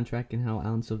War soundtrack and how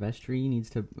Alan Silvestri needs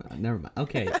to. Never mind.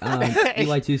 Okay,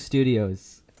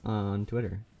 Ey2Studios on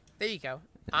Twitter. There you go.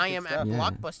 I am at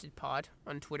Blockbusted Pod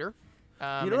on Twiter.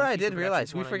 You know what I did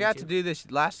realize? We forgot to do this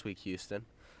last week, Houston.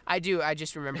 I do. I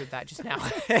just remembered that just now.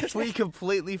 We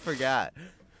completely forgot.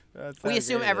 We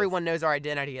assume everyone knows our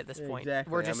identity at this point.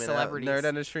 Exactly. We're just celebrities.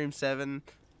 Nerd_stream 7.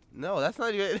 No, that's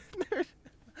not even.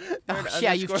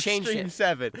 Yeah, you've changed stream it.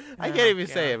 7. I can't even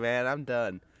say it, man. I'm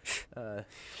done.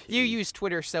 You use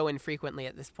Twitter so infrequently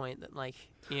at this point that, like,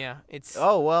 yeah, it's.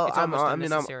 Oh well, it's almost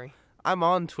unnecessary. I'm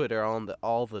on Twitter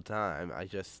all the time. I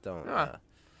just don't.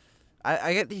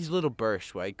 I get these little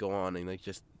bursts where I go on and like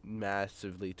just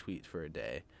massively tweet for a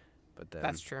day, but then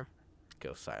that's true.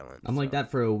 Go silent. I'm like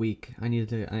that for a week.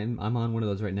 I'm on one of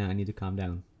those right now. I need to calm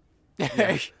down.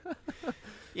 Yeah,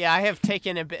 yeah, I have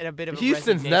taken a bit of a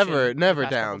Houston's never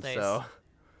down, so.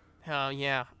 Oh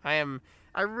yeah, I am.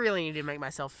 I really need to make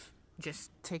myself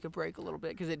just take a break a little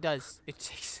bit because it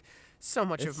takes so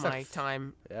much of my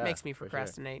time. Yeah, makes me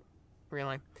procrastinate,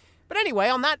 really. But anyway,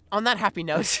 on that happy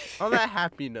note. On that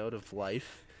happy note of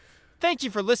life. Thank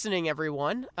you for listening,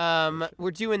 everyone.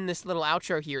 We're doing this little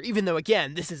outro here, even though,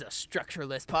 again, this is a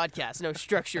structureless podcast. No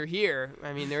structure here.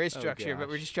 I mean, there is structure, but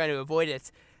we're just trying to avoid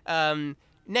it.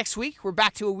 next week, we're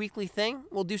back to a weekly thing.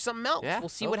 We'll do something else. Yeah, we'll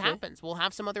see what hopefully. happens. We'll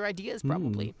have some other ideas,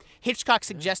 probably. Hitchcock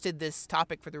suggested this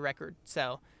topic for the record,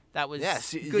 so that was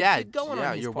good going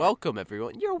on his you're part. welcome,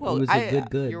 everyone. You're It welcome. was a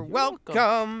good. You're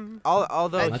welcome.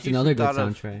 Although That's Houston another good thought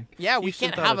of- soundtrack. Yeah, we Houston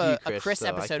can't thought have of you, a Chris, Chris so I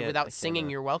episode can't- without I singing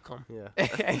can't, "You're Welcome." Yeah.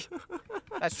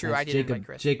 That's true. That's I did invite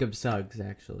Chris. Jacob Suggs,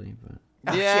 actually. But.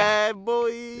 Oh, Yeah,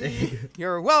 boy.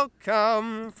 You're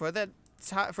welcome for the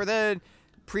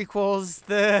prequels,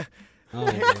 the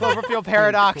Cloverfield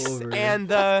Paradox, and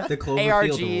the Cloverfield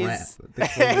rap. ARGs. The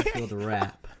Cloverfield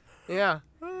rap. Yeah.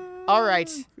 All right.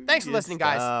 Thanks for Good listening,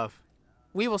 guys. stuff.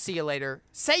 We will see you later.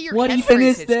 Say your What catchphrase, even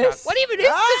is Hitchcock. this? What even is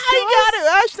this? I got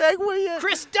it. Hashtag wing it.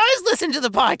 Chris does listen to the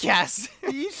podcast.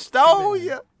 He stole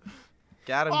you.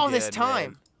 Got him All good, this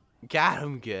time. man. Got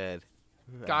him good.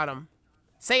 Got him.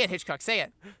 Say it, Hitchcock. Say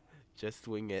it. Just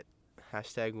wing it.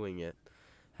 Hashtag wing it.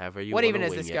 However you What wanna even is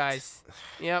wing this, it. guys?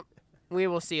 Yep. We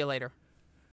will see you later.